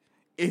cake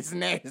is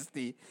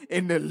nasty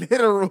in the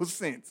literal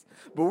sense.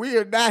 But we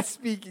are not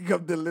speaking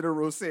of the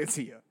literal sense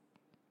here.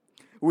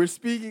 We're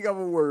speaking of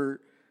a word,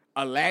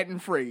 a Latin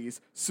phrase,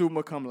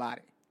 summa cum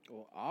laude.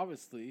 Well,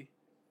 obviously,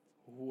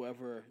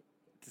 whoever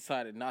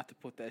decided not to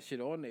put that shit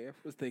on there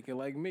was thinking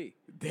like me.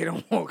 They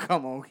don't want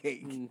cum on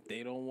cake.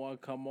 They don't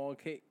want cum on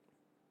cake.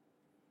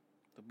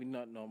 There'll be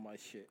nothing on my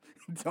shit.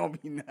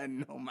 Don't be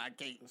nothing on my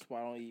cake. That's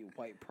why I don't eat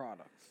white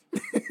products.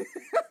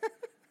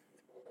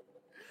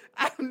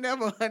 I've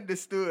never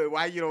understood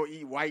why you don't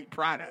eat white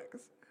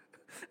products.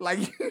 Like,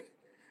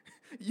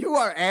 you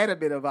are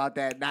adamant about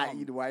that, not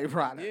eating white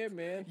products. Yeah,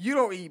 man. You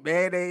don't eat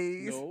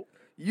mayonnaise. Nope.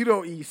 You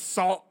don't eat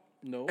salt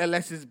No.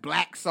 Unless it's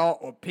black salt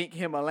or pink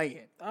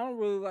Himalayan. I don't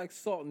really like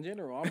salt in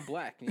general. I'm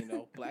black, you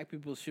know. Black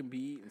people shouldn't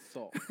be eating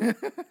salt.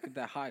 Get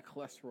that high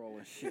cholesterol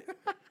and shit.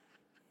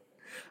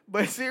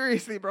 But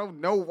seriously, bro,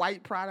 no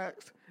white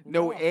products,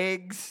 no No.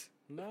 eggs.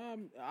 Nah,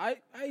 I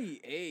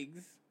eat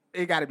eggs.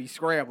 It got to be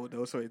scrambled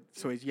though, so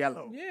it's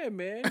yellow. Yeah,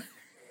 man.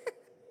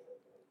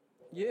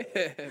 Yeah,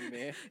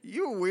 man.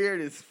 You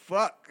weird as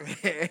fuck,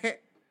 man.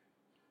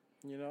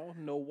 You know,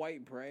 no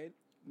white bread.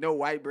 No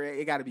white bread.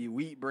 It got to be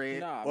wheat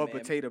bread Nah, or man.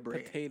 potato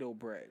bread. Potato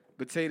bread.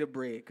 Potato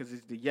bread, because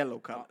it's the yellow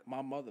color.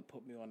 My mother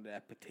put me on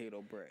that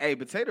potato bread. Hey,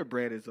 potato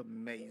bread is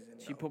amazing.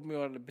 She though. put me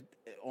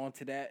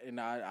onto that, and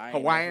I ain't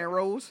Hawaiian never-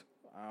 rolls.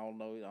 I don't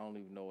know. I don't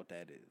even know what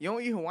that is. You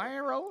don't eat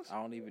Hawaiian rolls?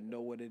 I don't even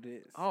know what it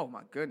is. Oh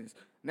my goodness!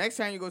 Next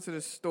time you go to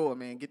the store,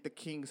 man, get the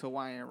King's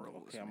Hawaiian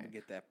rolls. Okay, I'm man. gonna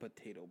get that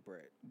potato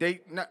bread.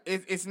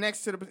 It's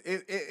next to the.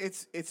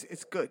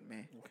 It's good,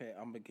 man. Okay,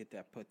 I'm gonna get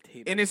that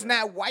potato. And it's bread.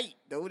 not white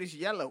though; it's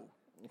yellow.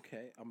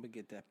 Okay, I'm gonna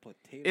get that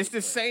potato. It's the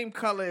bread. same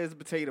color as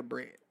potato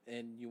bread,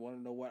 And you want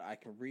to know what? I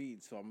can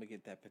read, so I'm gonna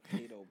get that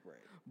potato bread.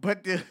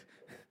 but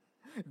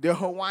the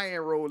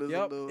Hawaiian roll is a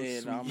Yep, little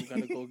and sweet. I'm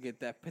gonna go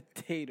get that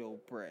potato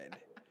bread.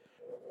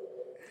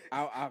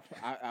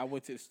 I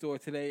went to the store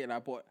today and I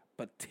bought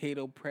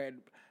potato bread,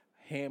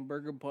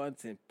 hamburger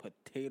buns, and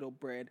potato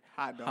bread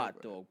Hot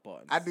dog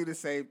buns. I do the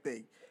same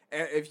thing.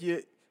 And if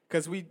you,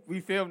 because we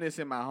film this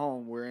in my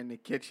home, we're in the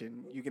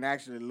kitchen. You can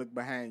actually look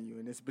behind you,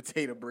 and it's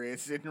potato bread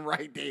sitting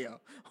right there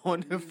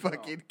on the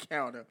fucking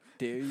counter.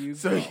 There you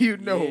So go. you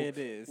know Yeah, it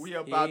is. we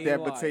about Ain't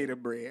that lying. potato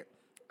bread.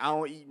 I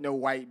don't eat no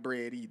white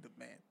bread either,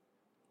 man.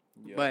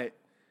 Yeah. But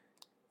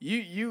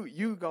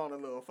you gone a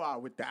little far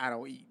with the I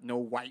don't eat no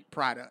white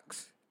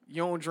products.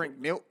 You don't drink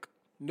milk?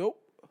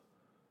 Nope.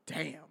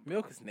 Damn.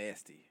 Milk is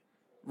nasty.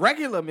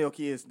 Regular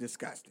milk is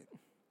disgusting.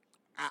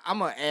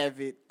 I'm an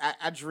avid.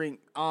 I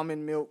drink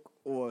almond milk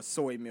or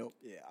soy milk.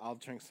 Yeah, I'll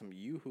drink some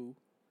Yoo-Hoo.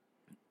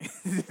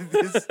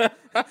 This-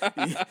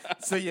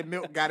 so your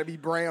milk got to be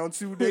brown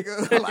too,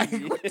 nigga. Like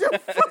what the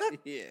fuck?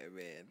 Yeah,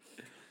 man.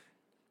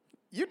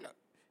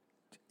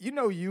 You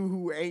know you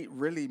who ain't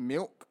really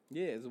milk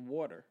Yeah, it's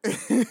water.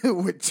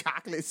 with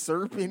chocolate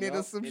syrup in it or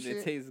Yup, some and shit.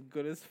 it tastes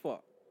good as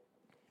fuck.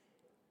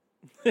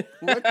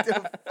 What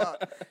the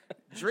fuck?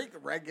 Drink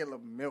regular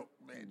milk,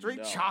 man.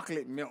 Drink No.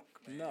 chocolate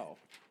milk. No,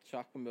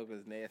 chocolate milk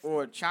is nasty.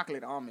 Or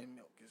chocolate almond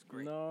milk is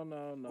great.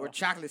 No. Or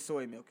chocolate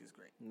soy milk is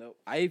great. Nope.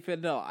 I eat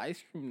vanilla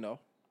ice cream, though.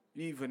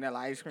 You eat vanilla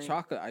ice cream?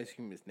 Chocolate ice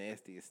cream is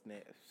nasty. It's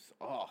nasty.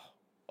 Oh.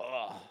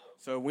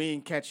 So we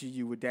ain't catching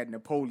you with that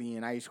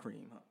Napoleon ice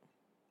cream, huh?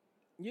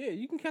 Yeah,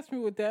 you can catch me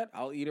with that.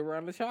 I'll eat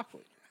around the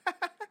chocolate.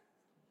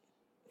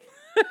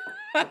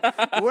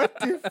 What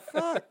the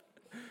fuck?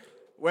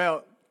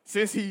 Well,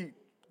 since he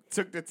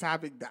took the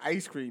topic, the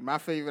ice cream, my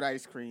favorite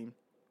ice cream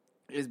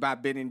is by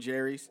Ben and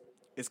Jerry's.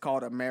 It's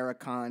called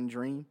American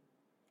Dream.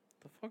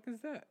 The fuck is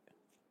that?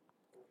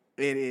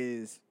 It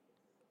is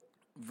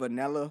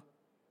vanilla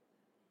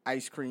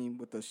ice cream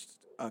with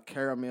a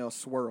caramel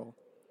swirl,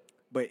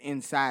 but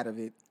inside of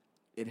it,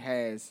 it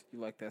has. You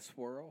like that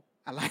swirl?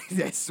 I like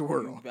that You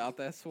swirl. about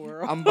that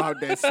swirl? I'm about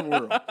that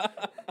swirl.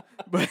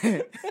 But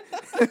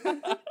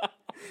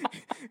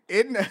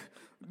in the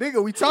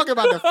nigga, we talking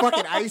about the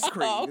fucking ice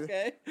cream.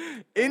 Okay.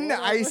 In the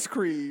ice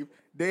cream,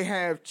 they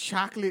have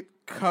chocolate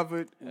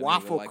covered I don't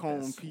waffle even like that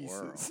cone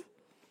swirl. pieces.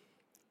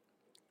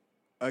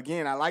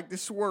 Again, I like the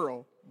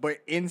swirl, but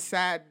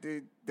inside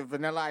the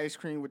vanilla ice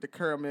cream with the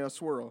caramel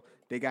swirl,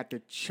 they got the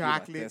You like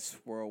chocolate that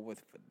swirl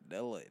with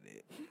vanilla in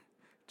it.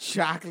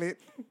 chocolate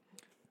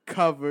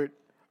covered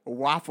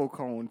waffle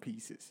cone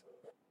pieces.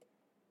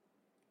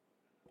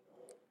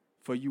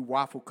 For you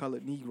waffle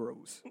colored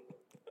Negroes.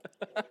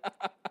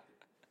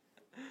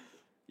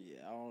 Yeah,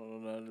 I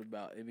don't know nothing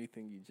about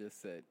anything you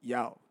just said.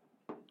 Yo,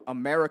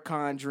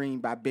 American Dream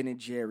by Ben and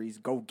Jerry's.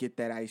 Go get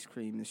that ice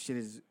cream. This shit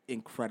is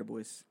incredible.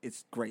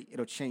 It's great.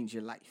 It'll change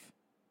your life.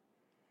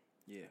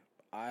 Yeah,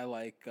 I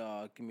like.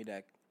 Give me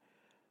that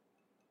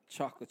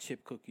chocolate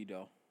chip cookie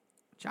dough.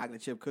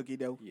 Chocolate chip cookie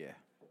dough. Yeah.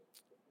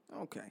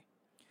 Okay.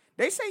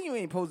 They say you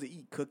ain't supposed to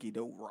eat cookie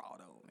dough raw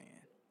though, man.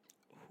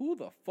 Who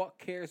the fuck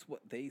cares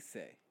what they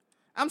say?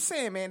 I'm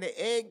saying, man, the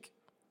egg.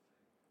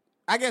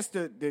 I guess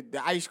the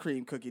ice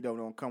cream cookie dough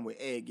don't come with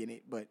egg in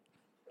it, but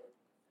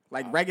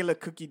like regular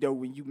cookie dough,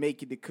 when you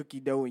make it the cookie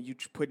dough and you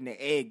putting the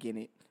egg in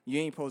it, you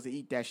ain't supposed to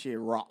eat that shit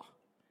raw.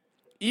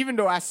 Even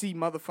though I see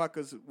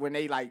motherfuckers when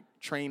they like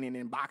training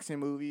in boxing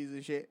movies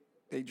and shit,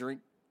 they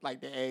drink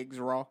like the eggs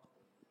raw.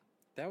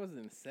 That was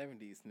in the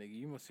 70s, nigga.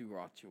 You must be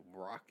watching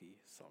Rocky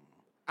or something.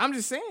 I'm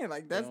just saying,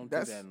 like They that's don't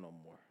that's do that no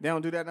more. they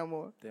don't do that no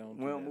more. They don't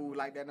We do don't that move no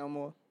like that no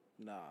more.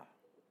 Nah.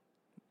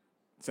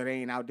 So they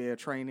ain't out there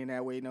training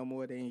that way no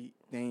more. They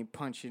ain't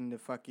punching the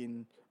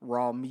fucking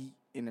raw meat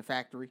in the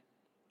factory.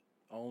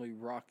 Only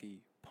Rocky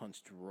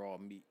punched raw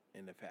meat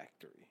in the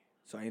factory.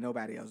 So ain't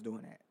nobody else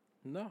doing that.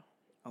 No.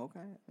 Okay.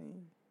 I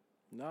mean,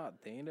 Nah,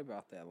 they ain't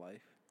about that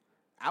life.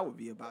 I would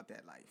be about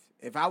that life.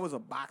 If I was a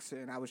boxer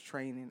and I was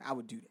training, I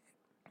would do that.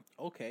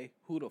 Okay,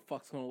 who the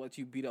fuck's gonna let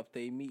you beat up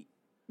they meat?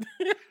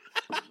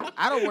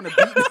 I don't want to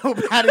beat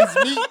nobody's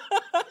meat.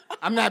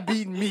 I'm not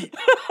beating meat.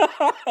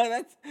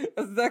 That's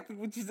exactly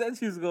what you said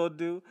she was gonna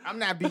do. I'm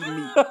not beating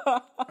meat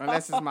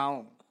unless it's my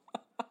own.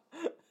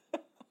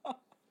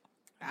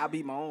 I'll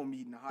beat my own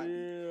meat in a heartbeat.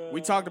 Yeah.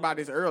 We talked about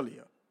this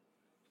earlier.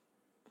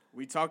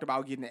 We talked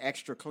about getting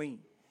extra clean.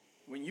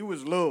 When you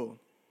was little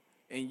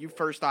and you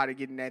first started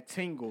getting that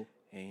tingle.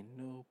 Ain't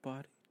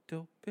nobody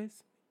dope as me.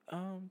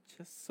 I'm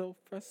just so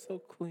fresh, so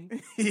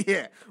clean.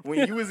 Yeah,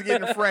 when you was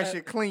getting fresh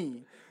and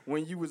clean,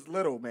 when you was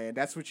little, man,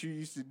 that's what you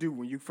used to do.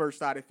 When you first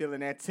started feeling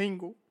that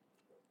tingle,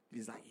 you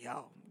was like, yo,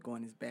 I'm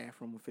going to this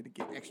bathroom, I'm finna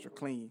get extra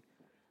clean.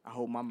 I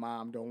hope my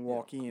mom don't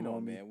walk in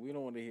on me. Man, we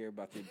don't want to hear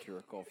about your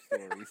jerk off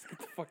stories. Get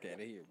the fuck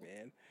out of here,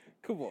 man.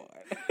 Come on.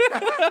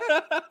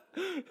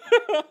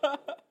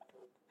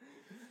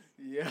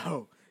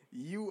 Yo,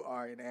 you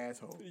are an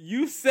asshole.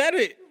 You said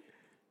it.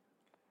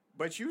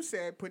 But you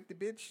said put the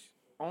bitch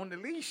on the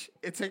leash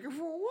and take her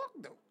for a walk,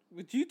 though.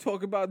 But you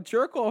talk about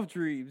jerk off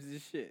dreams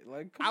and shit.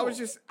 Like, come on.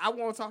 I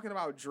wasn't talking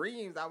about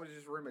dreams. I was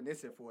just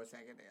reminiscing for a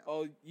second there.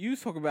 Oh, you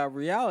talking about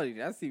reality.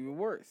 That's even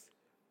worse.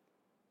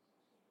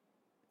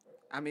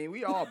 I mean,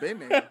 we all been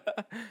there.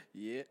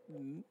 Yeah.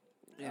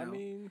 I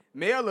mean,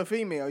 male or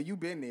female, you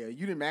been there.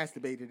 You done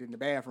masturbated in the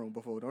bathroom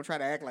before. Don't try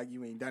to act like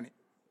you ain't done it.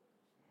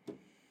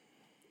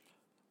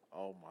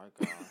 oh my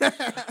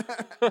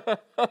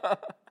God.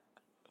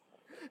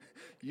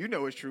 You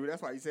know it's true.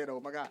 That's why you said, oh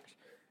my gosh.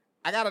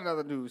 I got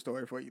another news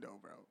story for you, though,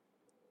 bro.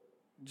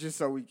 Just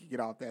so we can get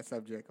off that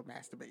subject of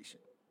masturbation.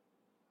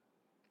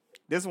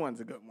 This one's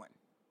a good one.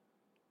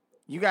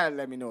 You got to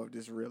let me know if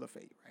this is real or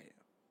fake right here.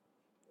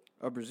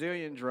 A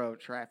Brazilian drug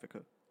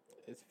trafficker.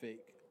 It's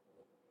fake.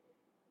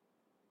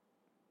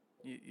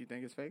 You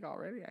think it's fake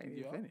already? I ain't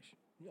even finished.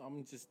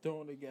 I'm just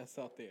throwing a guess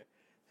out there.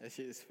 That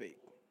shit is fake.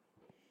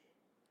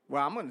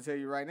 Well, I'm going to tell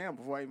you right now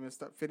before I even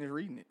finish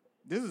reading it.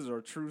 This is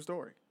a true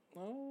story.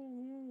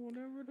 Oh,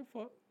 whatever the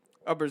fuck.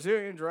 A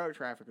Brazilian drug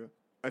trafficker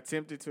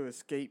attempted to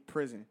escape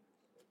prison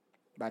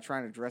by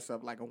trying to dress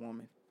up like a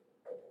woman.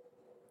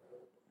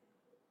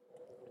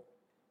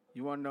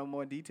 You want to know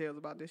more details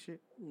about this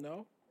shit?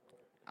 No.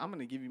 I'm going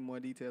to give you more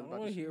details I about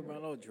don't this want to shit. hear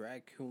about no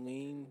drag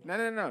queen.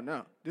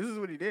 No. This is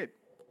what he did.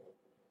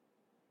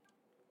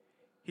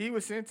 He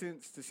was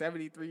sentenced to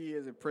 73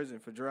 years in prison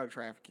for drug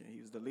trafficking. He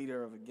was the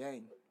leader of a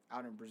gang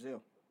out in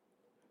Brazil.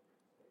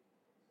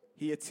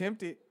 He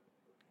attempted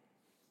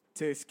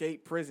to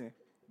escape prison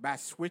by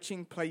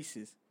switching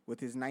places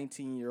with his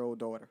 19-year-old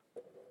daughter.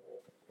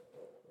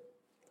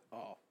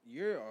 Oh,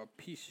 you're a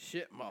piece of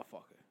shit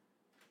motherfucker.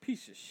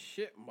 Piece of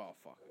shit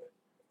motherfucker.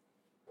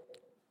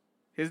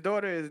 His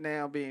daughter is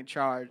now being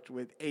charged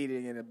with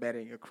aiding and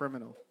abetting a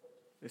criminal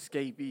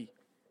escapee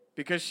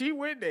because she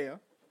went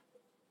there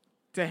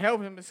to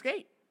help him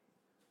escape.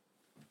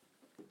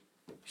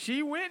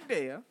 She went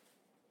there.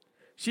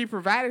 She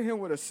provided him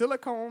with a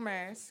silicone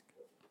mask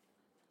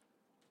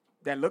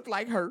that looked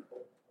like her,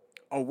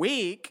 a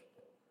wig,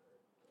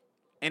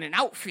 and an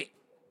outfit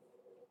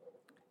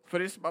for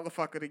this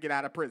motherfucker to get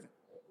out of prison.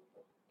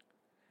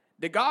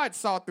 The guards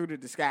saw through the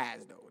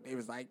disguise, though. They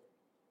was like,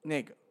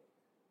 nigga,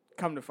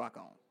 come the fuck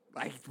on.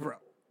 Like, bro,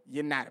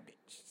 you're not a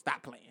bitch.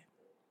 Stop playing.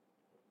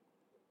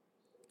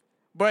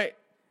 But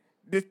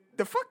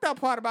the fucked up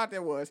part about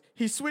that was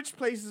he switched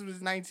places with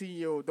his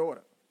 19-year-old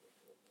daughter.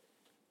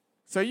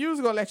 So you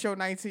was going to let your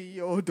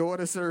 19-year-old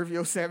daughter serve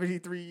your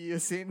 73-year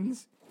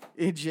sentence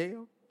in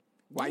jail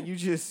while you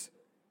just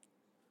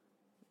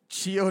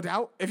chilled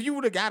out? If you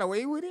would have got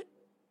away with it?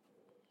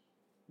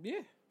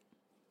 Yeah.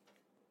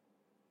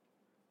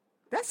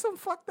 That's some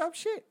fucked up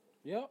shit.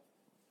 Yep.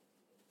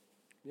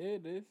 Yeah,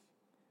 it is.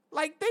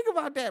 Like, think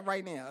about that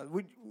right now.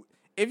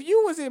 If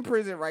you was in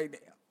prison right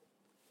now,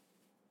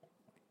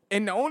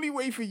 and the only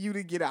way for you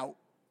to get out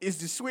is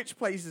to switch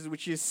places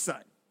with your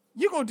son,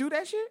 you gonna do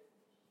that shit?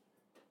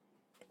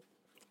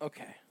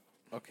 Okay.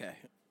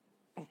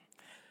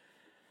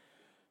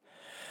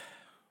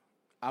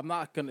 I'm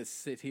not going to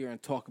sit here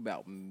and talk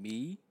about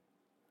me.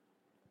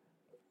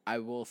 I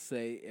will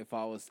say if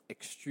I was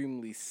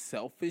extremely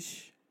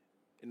selfish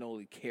and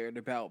only cared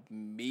about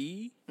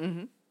me,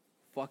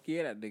 fuck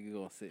yeah, that nigga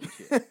gonna sit and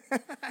shit.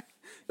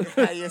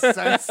 Yeah, your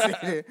son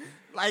sitting.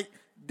 Like,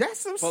 that's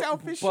some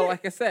selfish shit. But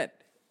like I said,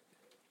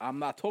 I'm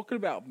not talking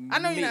about me. I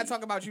know you're not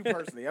talking about you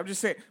personally. I'm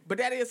just saying. But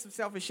that is some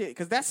selfish shit.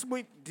 Because that's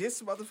what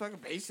this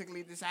motherfucker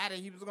basically decided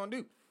he was going to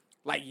do.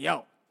 Like,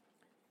 yo,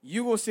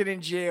 you gonna sit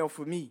in jail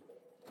for me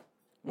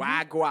while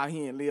I go out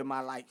here and live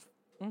my life.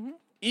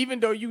 Even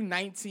though you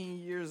 19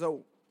 years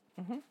old.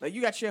 Like,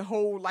 you got your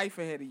whole life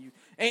ahead of you.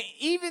 And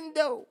even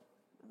though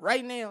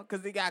right now,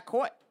 because they got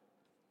caught,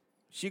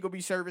 she gonna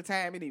be serving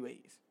time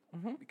anyways.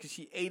 Because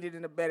she aided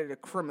and abetted a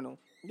criminal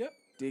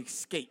to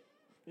escape.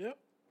 Yep.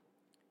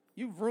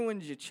 You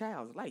ruined your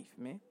child's life,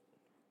 man.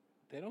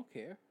 They don't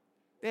care.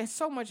 There's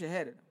so much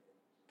ahead of them.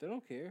 They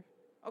don't care.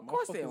 Of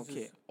course they don't Motherfuckers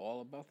care. is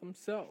all about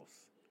themselves.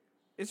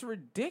 It's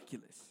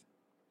ridiculous.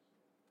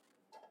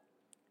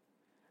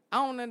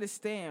 I don't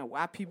understand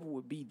why people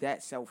would be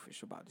that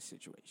selfish about the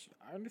situation.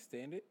 I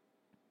understand it.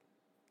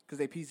 Because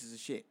they pieces of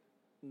shit.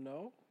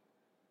 No.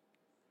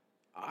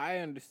 I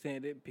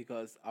understand it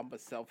because I'm a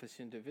selfish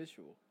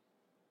individual.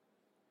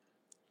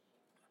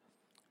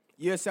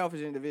 You're a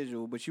selfish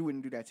individual, but you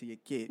wouldn't do that to your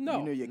kid. No,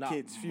 you know your not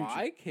kid's future.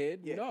 my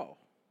kid. Yeah. No.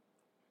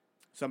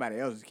 Somebody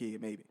else's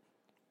kid, maybe.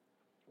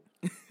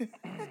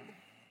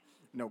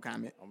 No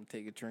comment. I'm gonna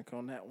take a drink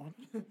on that one.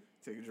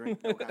 Take a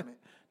drink. No comment.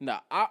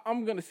 Nah,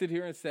 I'm gonna sit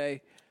here and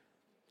say,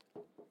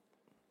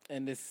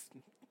 and this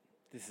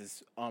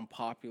is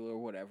unpopular or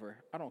whatever.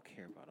 I don't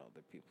care about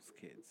other people's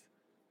kids.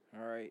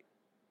 All right,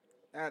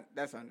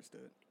 That's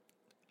understood.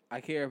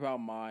 I care about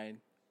mine.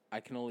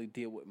 I can only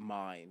deal with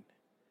mine.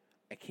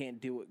 I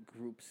can't deal with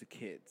groups of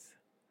kids.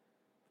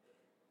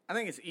 I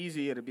think it's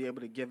easier to be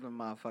able to give them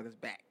motherfuckers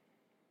back.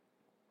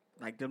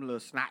 Like them little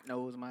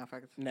snot-nosed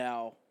motherfuckers.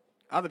 Now,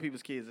 Other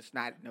people's kids are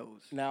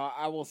snot-nosed.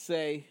 I will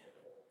say,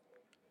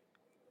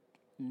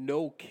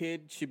 no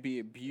kid should be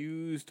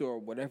abused or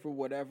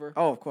whatever.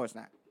 Oh, of course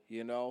not.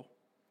 You know,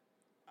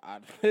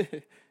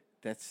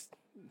 that's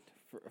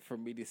for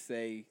me to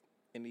say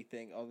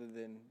anything other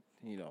than,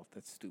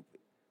 that's stupid.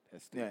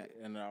 That's stupid,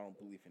 and I don't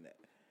believe in that.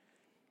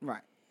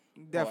 Right.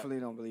 Definitely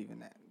don't believe in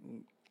that.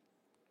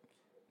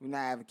 We're not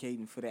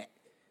advocating for that.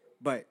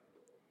 But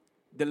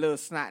the little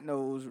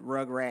snot-nosed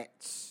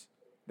rugrats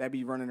that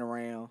be running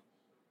around,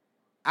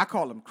 I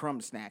call them crumb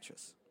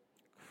snatchers.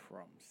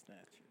 Crumb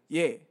snatchers.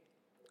 Yeah.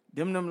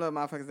 Them little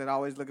motherfuckers that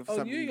always looking for Oh,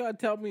 something. you gotta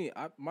tell me.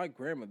 My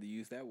grandmother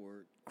used that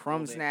word.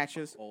 Crumb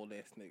snatchers. Old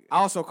ass nigga. I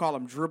also call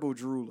them dribble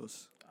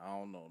droolers. I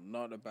don't know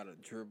nothing about a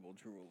dribble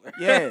drooler.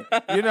 Yeah,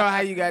 you know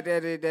how you got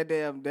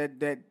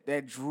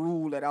that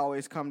drool that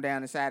always come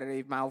down the side of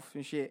their mouth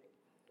and shit.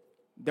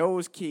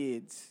 Those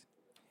kids,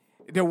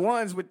 the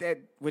ones with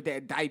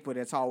that diaper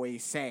that's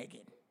always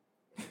sagging.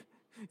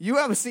 You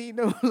ever seen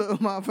those little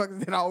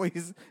motherfuckers that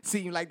always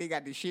seem like they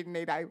got the shit in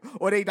their diaper,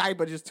 or they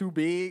diaper just too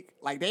big?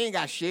 Like they ain't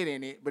got shit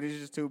in it, but it's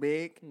just too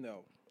big. No,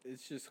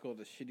 it's just called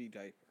a shitty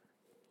diaper.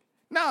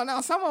 No,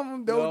 some of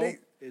them though. No,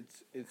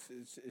 it's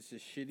a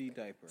shitty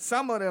diaper.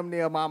 Some of them,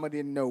 their mama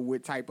didn't know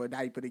what type of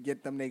diaper to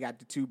get them. They got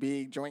the too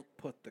big joint.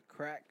 Put the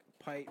crack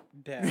pipe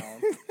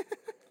down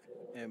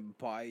and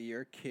buy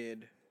your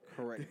kid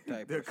correct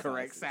diaper. The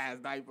correct sizes. size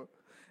diaper.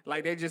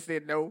 Like they just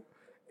didn't know.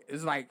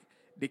 It's like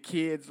the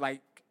kids like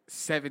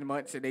 7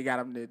 months and they got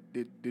them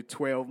the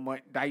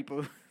 12-month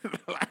diaper.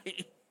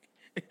 Like,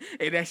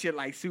 and that shit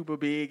like super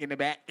big in the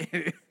back.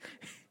 That's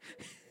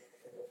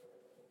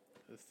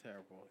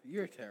terrible.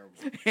 You're terrible.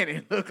 And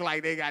it looked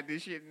like they got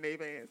this shit in their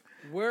pants.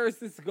 Where is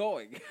this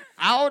going?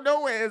 I don't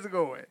know where it's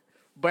going.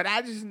 But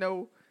I just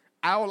know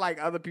I don't like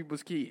other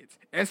people's kids.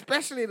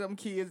 Especially them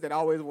kids that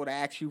always want to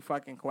ask you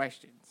fucking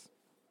questions.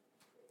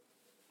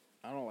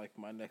 I don't like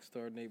my next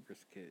door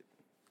neighbor's kid.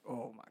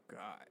 Oh my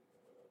God.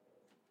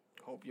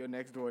 Hope your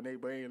next door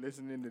neighbor ain't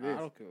listening to this. I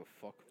don't give a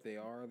fuck if they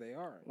are or they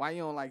aren't. Why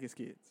you don't like his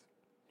kids?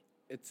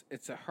 It's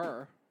a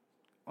her.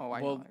 Oh, why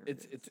you Well, don't like her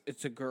kids?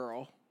 it's a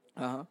girl.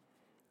 Uh-huh.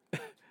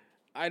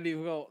 I didn't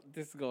even go.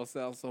 This is gonna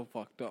sound so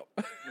fucked up.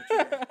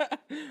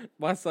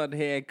 My son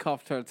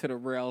handcuffed her to the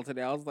rail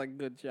today. I was like,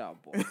 "Good job,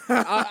 boy."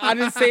 I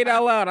didn't say it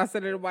out loud. I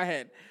said it in my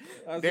head.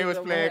 They was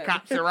playing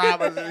cops and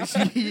robbers, and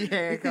she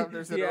handcuffed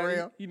her to the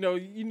rail. You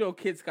know,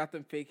 kids got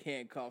them fake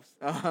handcuffs.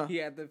 Uh-huh. He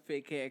had them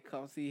fake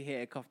handcuffs. He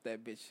handcuffed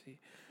that bitch.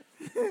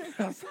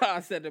 That's how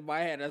I said it in my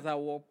head as I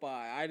walked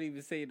by. I didn't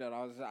even say that.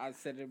 I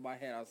said it in my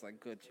head. I was like,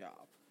 "Good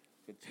job."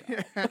 Good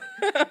job.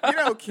 You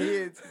know,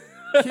 kids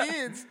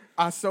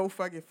are so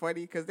fucking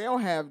funny because they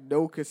don't have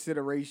no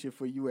consideration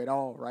for you at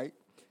all, right?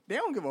 They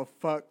don't give a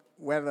fuck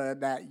whether or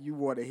not you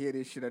want to hear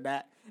this shit or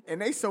not.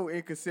 And they so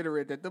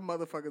inconsiderate that the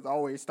motherfuckers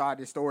always start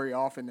this story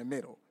off in the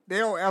middle. They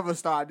don't ever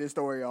start this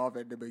story off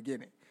at the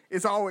beginning.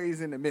 It's always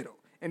in the middle.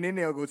 And then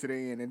they'll go to the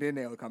end, and then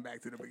they'll come back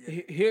to the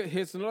beginning.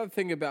 Here's another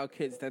thing about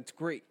kids that's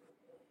great.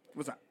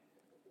 What's up?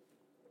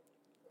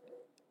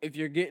 If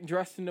you're getting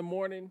dressed in the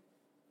morning,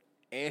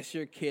 ask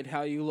your kid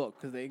how you look,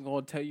 because they ain't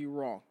going to tell you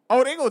wrong.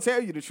 Oh, they gonna tell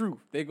you the truth.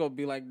 They going to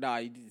be like, nah,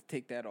 you need to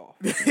take that off.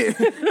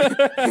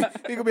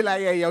 They gonna be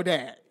like, "Yeah, yo,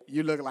 dad,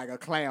 you look like a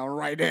clown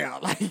right now."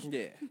 Like,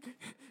 Yeah.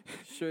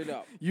 Straight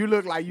up. you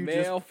look like you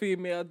Male, just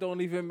female,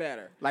 don't even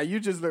matter. like you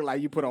just look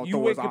like you put on You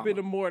Thor's wake up in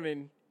the armor.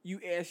 morning,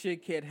 you ask your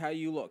kid how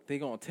you look. They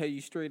going to tell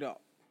you straight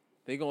up.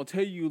 They going to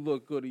tell you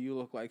look good or you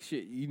look like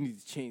shit. You need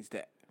to change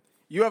that.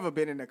 You ever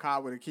been in the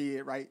car with a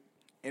kid, right?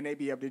 And they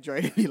be up there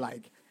joint and be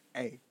like,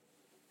 hey,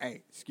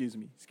 excuse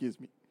me.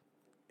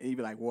 And you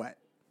be like, what?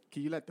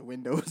 Can you let the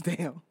windows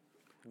down?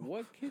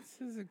 What kid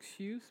says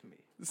excuse me?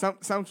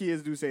 Some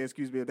kids do say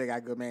excuse me if they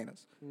got good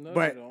manners. No,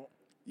 but they don't.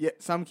 yeah,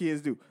 some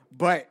kids do.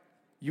 But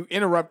you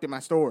interrupted my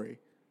story.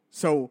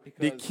 So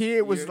the Because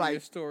kid was your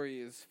like, story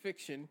is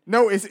fiction.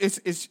 no, it's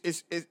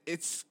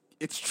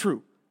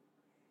true.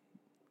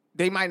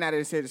 They might not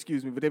have said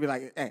excuse me, but they be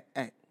like,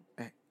 hey,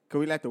 can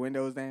we let the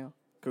windows down?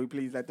 Can we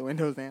please let the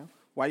windows down?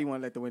 Why you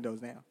want to let the windows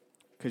down?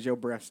 Because your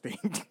breath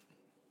stink.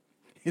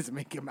 It's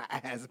making my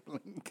eyes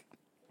blink.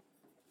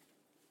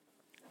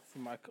 See,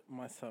 my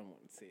son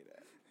wouldn't say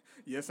that.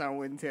 Your son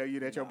wouldn't tell you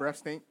that your breath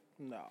stink?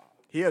 No.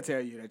 He'll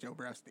tell you that your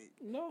breath stink.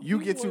 No. You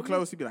he get too wouldn't.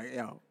 close, he be like,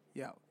 yo,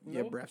 your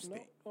Nope, breath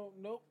stink.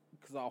 Nope.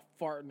 because I'll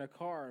fart in the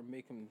car and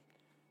make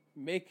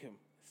him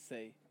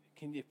say,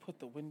 "Can you put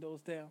the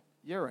windows down?"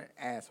 You're an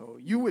asshole.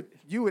 You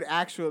would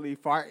actually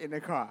fart in the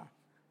car,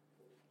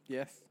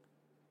 Yes.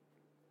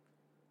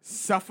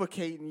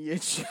 suffocating your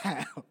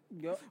child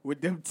Yep.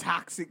 with them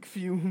toxic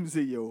fumes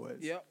of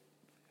yours. Yep.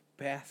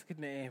 Bask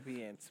in the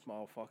ambience,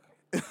 motherfucker.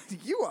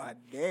 You are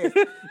dead.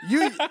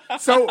 You're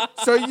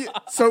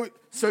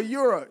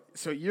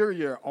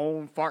your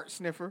own fart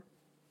sniffer.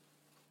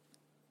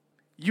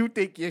 You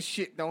think your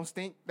shit don't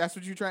stink? That's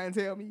what you trying to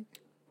tell me?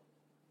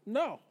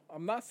 No,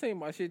 I'm not saying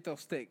my shit don't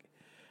stink.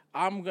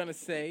 I'm gonna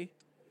say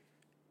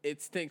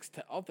it stinks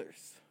to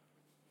others.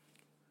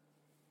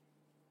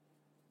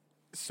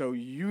 So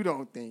you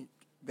don't think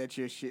that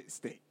your shit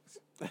stinks?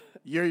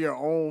 You're your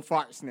own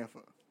fart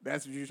sniffer.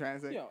 That's what you're trying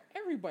to say? Yo,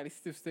 everybody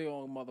sniffs their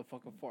own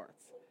motherfucking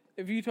farts.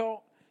 If you don't,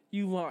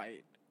 you lying.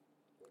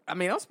 I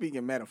mean, I'm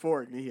speaking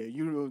metaphorically here.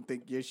 You don't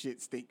think your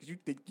shit stinks. You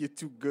think you're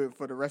too good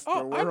for the rest of the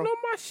Oh, world. I know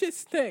my shit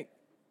stink.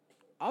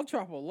 I'll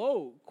drop a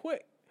load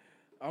quick.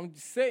 I'm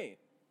just saying.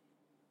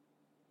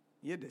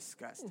 You're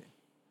disgusting.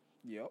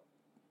 Yep.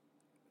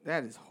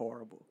 That is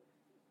horrible.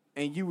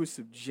 And you would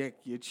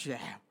subject your child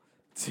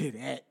to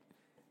that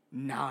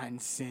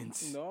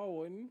nonsense. No, I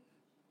wouldn't.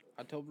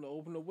 I told him to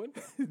open the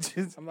window.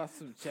 Just, I'm not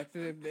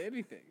subjecting him to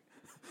anything.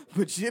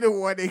 but you're the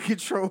one in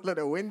control of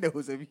the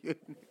windows if you're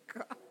in the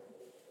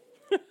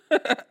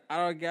car. I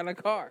don't get a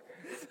car.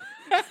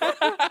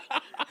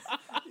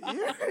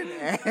 You're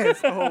an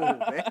asshole,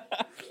 man.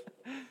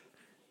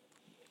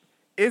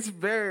 It's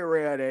very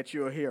rare that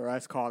you'll hear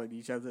us calling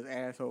each other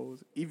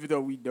assholes, even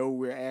though we know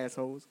we're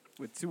assholes.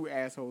 We're two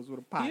assholes with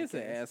a podcast. He is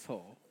an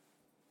asshole.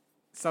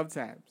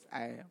 Sometimes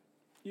I am.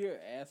 You're an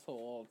asshole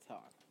all the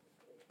time.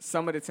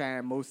 Some of the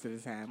time, most of the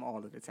time, all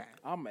of the time.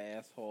 I'm an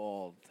asshole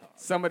all the time.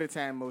 Some of the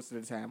time, most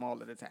of the time,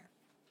 all of the time.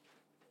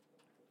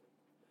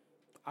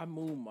 I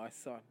moved my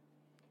son.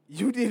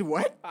 You did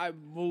what? I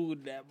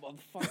moved that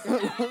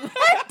motherfucker.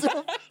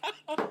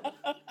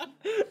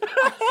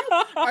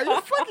 Are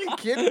you fucking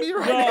kidding me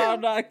right No, now?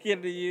 I'm not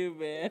kidding you,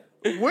 man.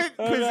 What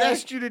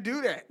possessed you to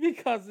do that?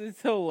 Because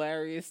it's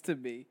hilarious to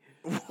me.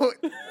 What?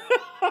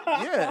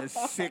 You're a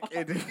sick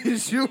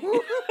individual.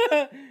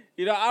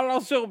 You know, I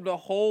don't show him the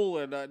hole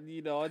or nothing.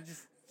 You know, I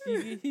just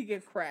he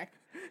get cracked.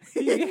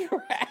 He get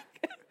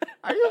cracked.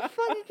 Are you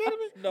fucking kidding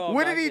me? No, I'm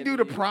What not did he do kidding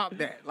to you. prompt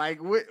that? Like,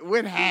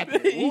 what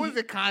happened? What was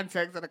the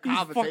context of the He's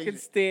conversation? fucking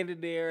standing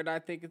there, and I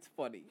think it's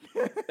funny.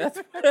 That's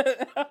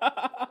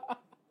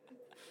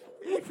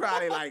He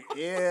probably like,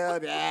 ew,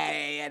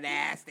 daddy, you're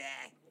nasty.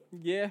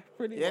 yeah,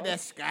 pretty You're much.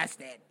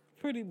 disgusting.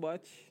 Pretty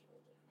much.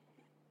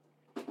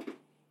 Damn,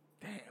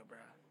 bro.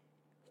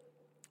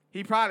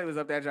 He probably was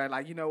up there trying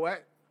like, you know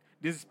what?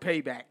 This is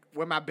payback.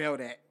 Where my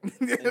belt at?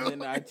 And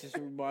then I just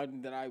remind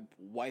him that I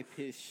wipe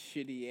his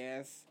shitty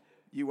ass.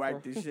 You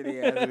wiped this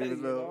shitty ass when he was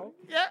You little. know?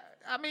 Yeah,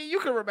 I mean, you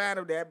can remind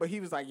him that, but he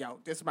was like, yo,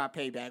 this is my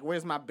payback.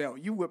 Where's my belt?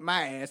 You whipped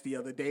my ass the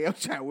other day. I'm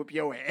trying to whip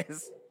your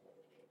ass.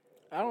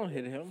 I don't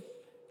hit him.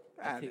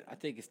 I I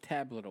take his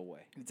tablet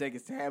away. You take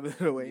his tablet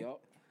away.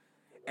 Yup.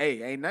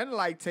 Hey, ain't nothing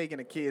like taking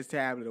a kid's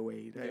tablet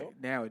away Yep.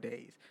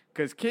 nowadays.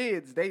 Because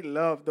kids, they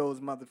love those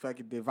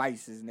motherfucking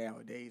devices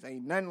nowadays.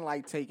 Ain't nothing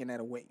like taking that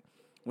away.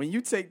 When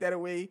you take that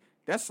away,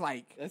 that's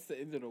like That's the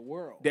end of the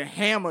world. the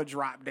hammer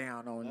drop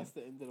down on you. That's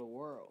the end of the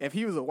world. If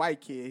he was a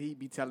white kid, he'd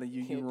be telling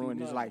you Can't you do ruined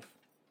his nothing. life.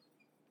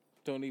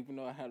 Don't even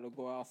know how to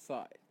go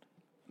outside.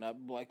 And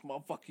I'm like,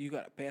 motherfucker, you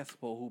got a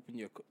basketball hoop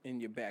in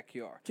your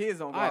backyard. Kids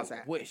don't go I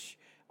outside. wish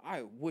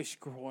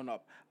growing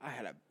up I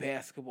had a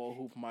basketball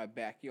hoop in my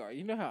backyard.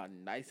 You know how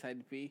nice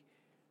I'd be?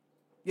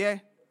 Yeah.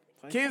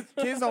 Like- Kids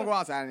don't go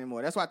outside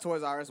anymore. That's why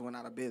Toys R Us went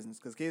out of business,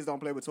 because kids don't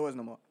play with toys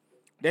no more.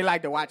 They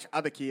like to watch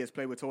other kids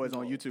play with toys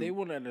on YouTube. They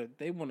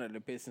went out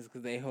of business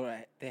because they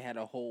had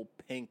a whole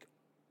pink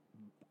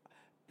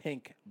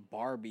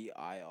Barbie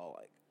aisle.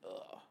 Like,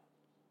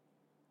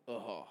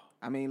 ugh.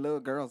 I mean, little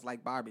girls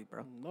like Barbie,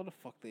 bro. No, the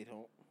fuck they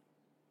don't.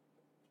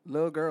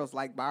 Little girls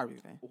like Barbie,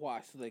 man.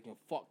 Why? So they can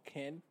fuck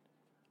Ken?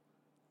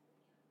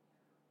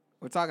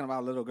 We're talking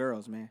about little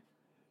girls, man.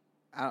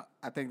 I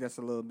think that's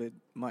a little bit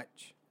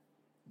much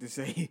to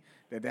say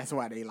that's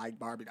why they like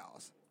Barbie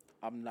dolls.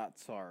 I'm not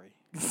sorry.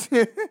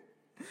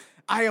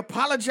 I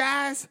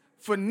apologize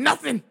for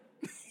nothing.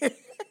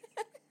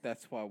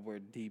 That's why we're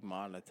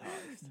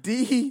demonetized.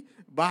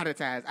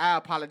 Demonetized. I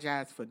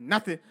apologize for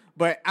nothing.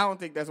 But I don't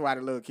think that's why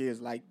the little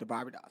kids like the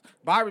Barbie dolls.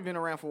 Barbie been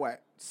around for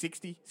what,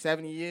 60,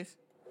 70 years?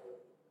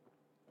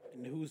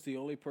 And who's the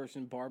only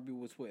person Barbie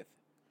was with?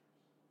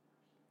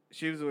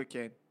 She was with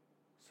Ken.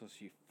 So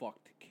she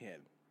fucked Ken.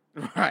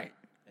 Right.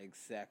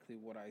 Exactly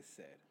what I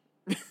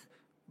said.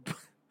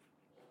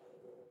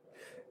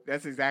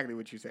 That's exactly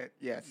what you said.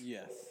 Yes.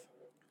 Yes.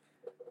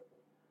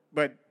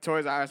 But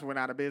Toys R Us went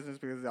out of business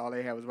because all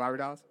they had was Barbie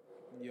dolls?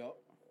 Yup.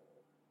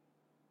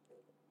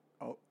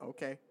 Oh,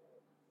 okay.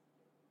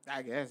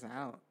 I guess.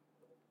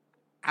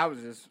 I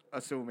was just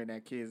assuming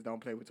that kids don't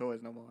play with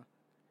toys no more.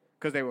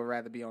 Because they would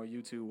rather be on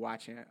YouTube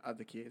watching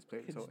other kids play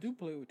with Kids toys. do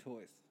play with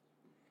toys.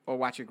 Or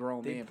watching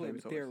grown They men play play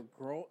with with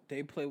toys.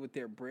 They play with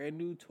their brand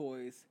new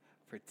toys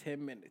for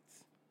 10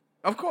 minutes.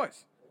 Of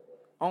course.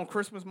 On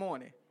Christmas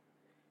morning.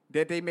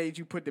 That they made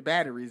you put the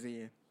batteries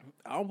in.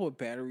 I don't put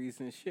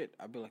batteries in shit.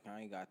 I'd be like,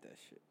 I ain't got that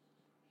shit.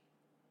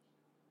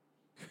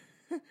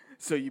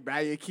 So you buy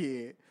your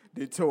kid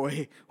the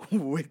toy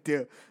with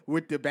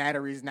the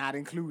batteries not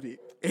included.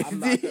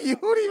 And then you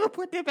don't even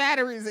put the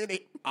batteries in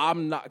it.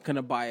 I'm not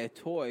gonna buy a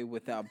toy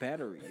without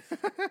batteries.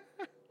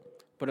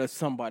 But if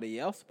somebody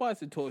else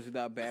buys the toys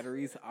without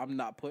batteries, I'm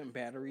not putting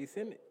batteries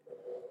in it.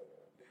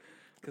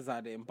 Because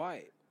I didn't buy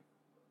it.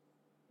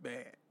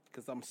 Man.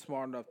 Because I'm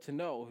smart enough to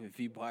know if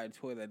you buy a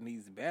toy that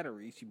needs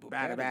batteries, you put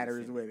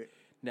Batteries with it.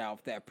 Now,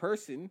 if that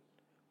person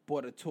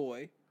bought a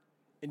toy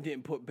and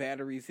didn't put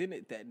batteries in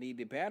it that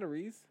needed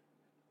batteries,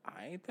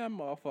 I ain't that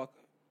motherfucker.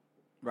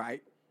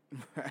 Right.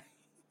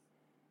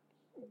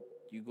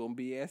 You gonna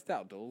be asked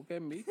out. Don't look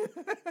at me.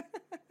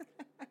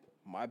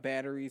 My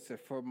batteries are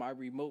for my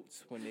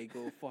remotes when they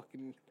go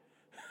fucking,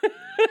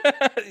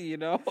 you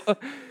know?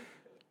 What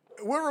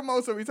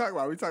remotes are we talking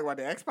about? Are we talking about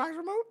the Xbox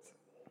remotes?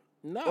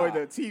 No. Or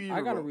the TV remote?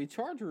 I got a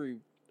rechargeable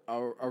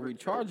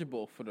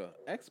for the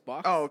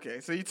Xbox. Oh, okay.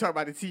 So you talk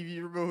about the TV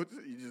remotes?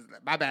 You just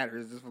my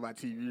battery is just for my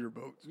TV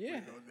remotes.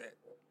 Yeah.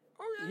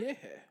 Okay. Yeah.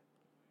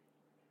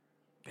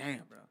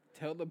 Damn, bro.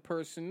 Tell the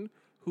person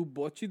who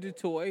bought you the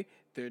toy,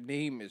 their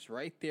name is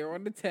right there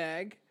on the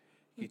tag.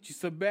 Get you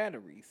some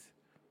batteries.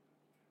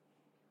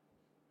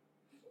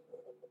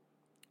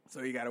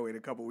 So you gotta wait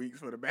a couple weeks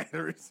for the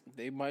batteries.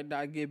 They might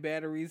not get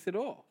batteries at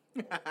all.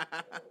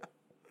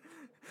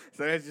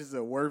 So that's just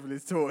a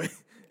worthless toy.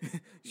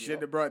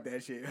 Shouldn't have brought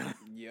that shit.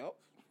 Yep.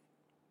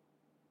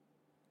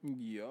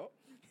 Yo.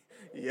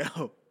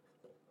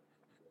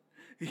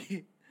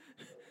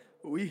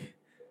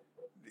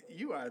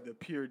 You are the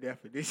pure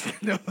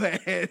definition of an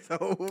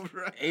asshole,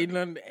 bro. Ain't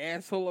nothing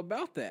asshole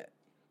about that.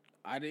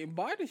 I didn't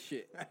buy the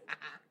shit.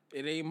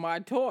 It ain't my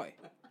toy.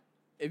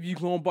 If you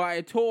gonna buy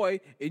a toy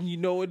and you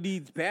know it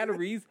needs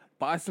batteries,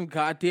 buy some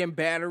goddamn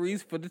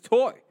batteries for the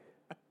toy.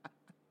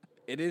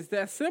 It is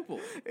that simple.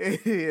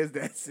 It is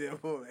that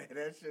simple, man.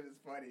 That shit is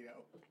funny,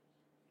 though.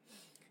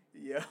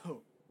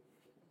 Yo.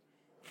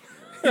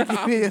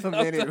 Give me a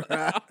minute,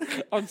 bro.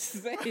 I'm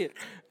just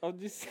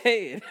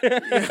saying.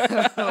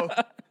 Yo.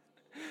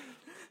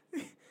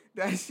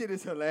 That shit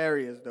is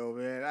hilarious, though,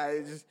 man.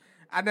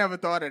 I never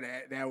thought of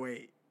that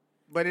way.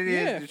 But it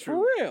is the truth.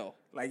 For real.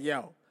 Like,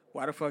 yo,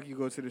 why the fuck you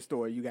go to the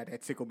store? You got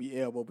that Tickle Me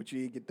Elbow, but you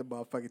didn't get the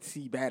motherfucking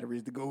C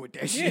batteries to go with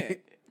that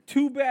shit.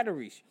 2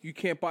 batteries. You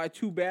can't buy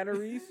 2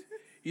 batteries.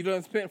 You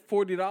done spent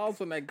 $40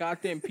 on that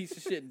goddamn piece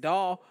of shit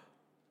doll.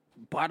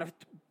 Buy the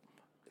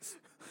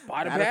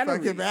batteries.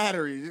 Fucking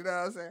batteries, you know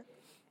what I'm saying?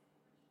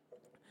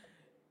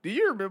 Do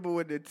you remember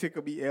when the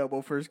Tickle Me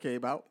Elbow first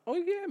came out? Oh,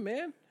 yeah,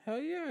 man. Hell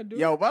yeah, I do.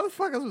 Yo,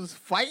 motherfuckers was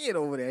fighting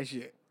over that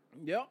shit.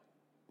 Yep.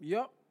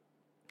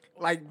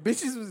 Like,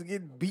 bitches was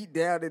getting beat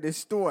down in this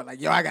store.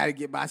 Like, yo, I gotta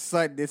get my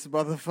son this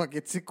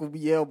motherfucking Tickle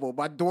Me Elbow.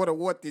 My daughter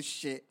want this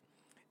shit.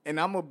 And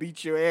I'm gonna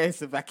beat your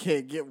ass if I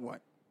can't get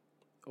one.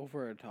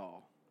 Over a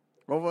doll.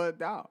 Over a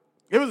doll.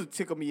 It was a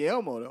Tickle Me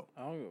Elmo, though.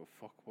 I don't give a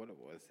fuck what it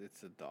was.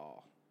 It's a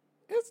doll.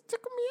 It's a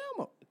Tickle Me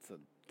Elmo. It's a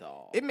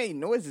doll. It made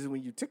noises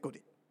when you tickled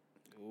it.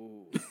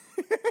 Ooh.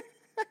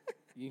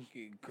 You can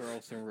get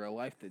girls in real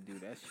life to do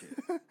that shit.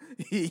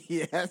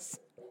 Yes.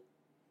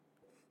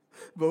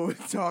 But we're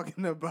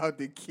talking about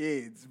the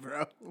kids,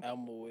 bro.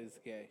 Elmo is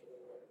gay.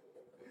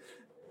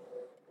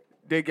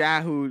 The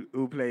guy who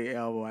played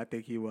Elmo, I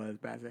think he was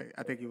bisexual.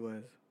 I think he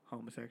was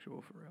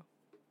homosexual for real.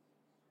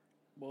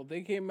 Well,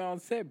 they came out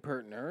and said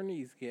Bert and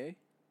Ernie's gay.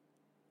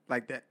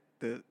 Like that,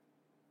 the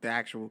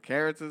actual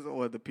characters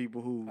or the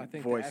people who I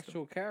think voiced the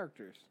actual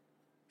characters.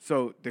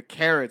 So the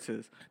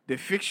characters, the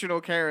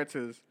fictional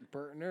characters,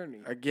 Bert and Ernie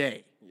are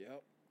gay.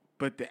 Yep.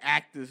 But the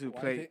actors who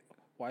play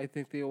why do you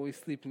think they always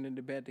sleeping in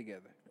the bed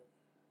together?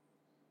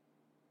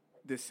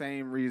 The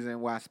same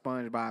reason why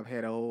SpongeBob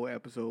had a whole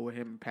episode with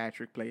him and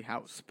Patrick play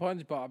house.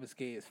 SpongeBob is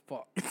gay as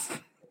fuck.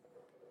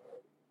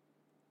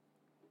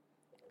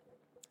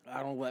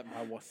 I don't let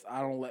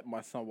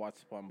my son watch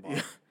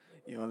SpongeBob.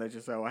 You don't let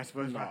your son watch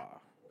SpongeBob? Nah.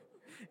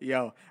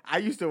 Yo, I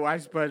used to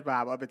watch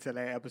SpongeBob up until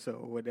that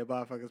episode where the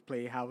motherfuckers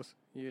played house.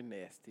 You're a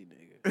nasty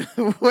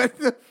nigga. What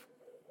the?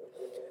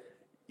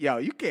 Yo,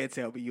 you can't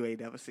tell me you ain't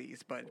never seen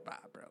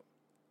SpongeBob, bro.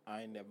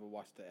 I ain't never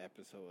watched the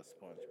episode of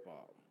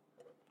SpongeBob.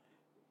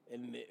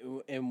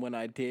 And when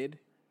I did,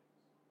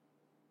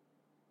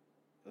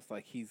 it's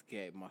like he's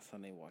gay. My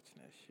son ain't watching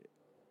that shit.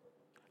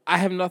 I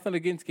have nothing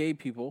against gay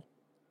people.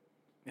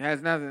 It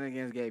has nothing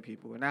against gay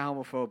people. We're not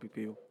homophobic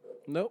people.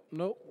 Nope.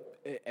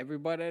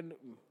 Everybody,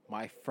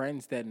 my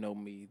friends that know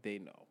me, they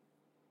know.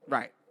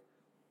 Right.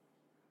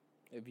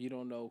 If you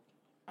don't know,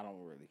 I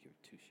don't really give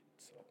 2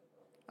 shits. So.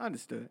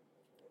 Understood.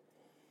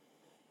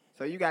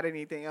 So you got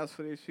anything else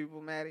for these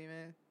people, Maddie,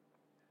 man?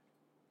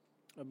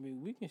 I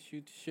mean, we can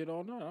shoot the shit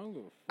all night. I don't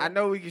give a fuck. I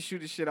know we can shoot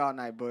the shit all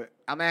night, but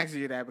I'm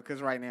asking you that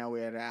because right now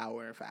we're at 1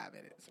 hour and 5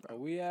 minutes. Bro. Are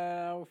we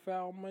at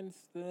 5 minutes?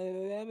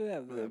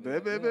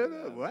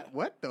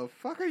 What the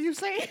fuck are you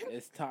saying?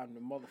 It's time to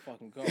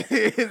motherfucking go.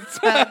 It's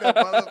time to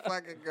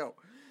motherfucking go.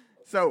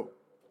 So,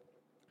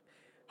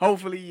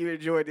 hopefully you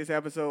enjoyed this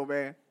episode,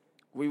 man.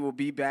 We will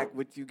be back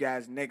with you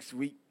guys next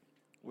week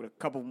with a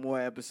couple more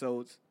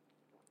episodes.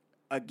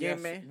 Again,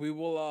 Yes, man. we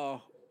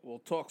will. We'll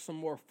talk some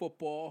more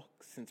football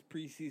since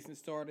preseason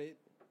started.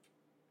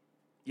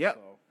 Yep.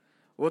 So,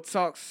 We'll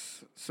talk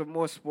some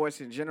more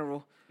sports in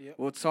general. Yep.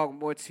 We'll talk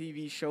more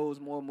TV shows,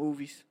 more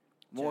movies,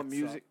 more Jets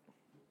music.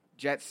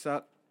 Jets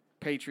suck.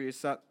 Patriots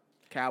suck.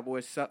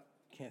 Cowboys suck.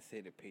 can't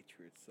say the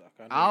Patriots suck.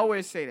 I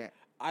always say that.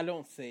 I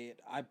don't say it.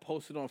 I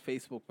post it on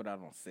Facebook, but I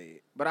don't say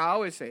it. But I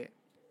always say it.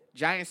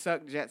 Giants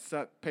suck. Jets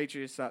suck.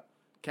 Patriots suck.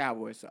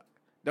 Cowboys suck.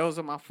 Those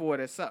are my four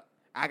that suck.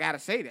 I got to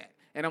say that.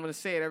 And I'm going to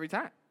say it every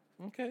time.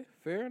 Okay,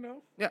 fair enough.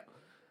 Yeah.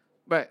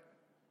 But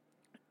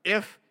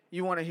if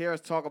you want to hear us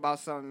talk about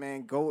something,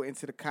 man, go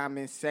into the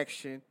comment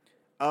section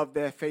of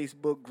that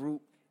Facebook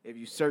group. If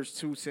you search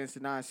 2 Cents to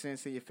 9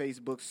 Cents in your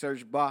Facebook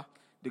search bar,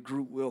 the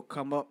group will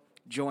come up.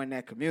 Join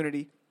that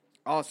community.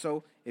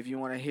 Also, if you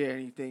want to hear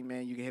anything,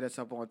 man, you can hit us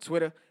up on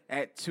Twitter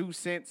at 2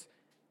 Cents.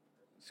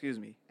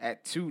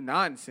 At 2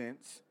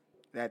 Nonsense.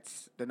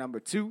 That's the number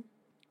 2.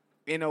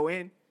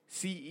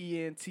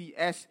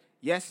 NONCENTS.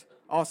 Yes.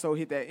 Also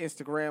hit that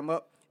Instagram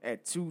up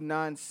at 2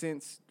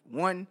 Nonsense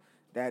 1.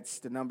 That's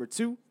the number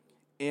 2.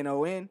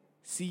 NONCENTS,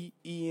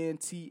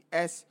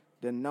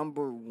 the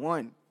number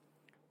 1.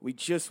 We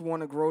just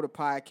want to grow the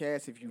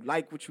podcast. If you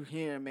like what you're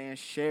hearing, man,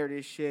 share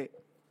this shit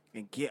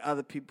and get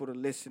other people to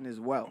listen as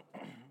well.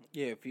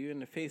 Yeah, if you're in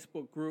the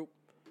Facebook group,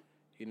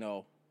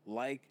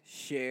 like,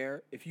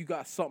 share. If you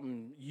got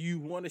something you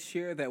want to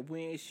share that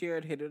we ain't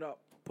shared, hit it up.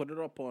 Put it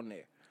up on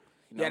there.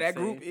 You know Yeah, that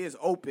what I'm group saying? is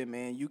open,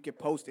 man. You can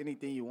post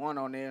anything you want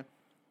on there.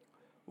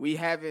 We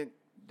haven't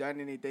done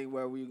anything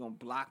where we're going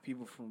to block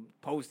people from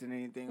posting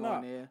anything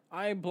on there.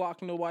 I ain't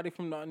blocking nobody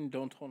from nothing.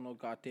 Don't talk no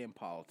goddamn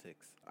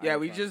politics. Yeah,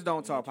 we just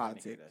don't talk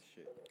politics. That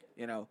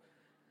shit.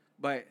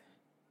 But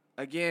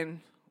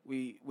again,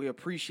 we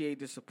appreciate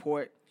the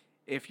support.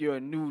 If you're a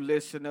new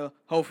listener,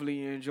 hopefully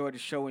you enjoyed the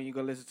show and you're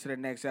going to listen to the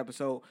next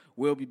episode.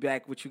 We'll be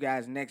back with you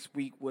guys next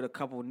week with a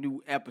couple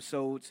new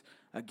episodes.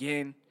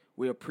 Again,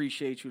 we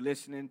appreciate you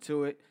listening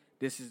to it.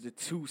 This is the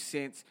 2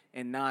 Cents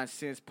and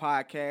Nonsense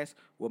podcast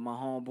with my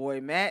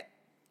homeboy Matt.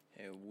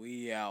 And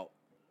we out.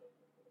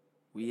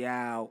 We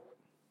out.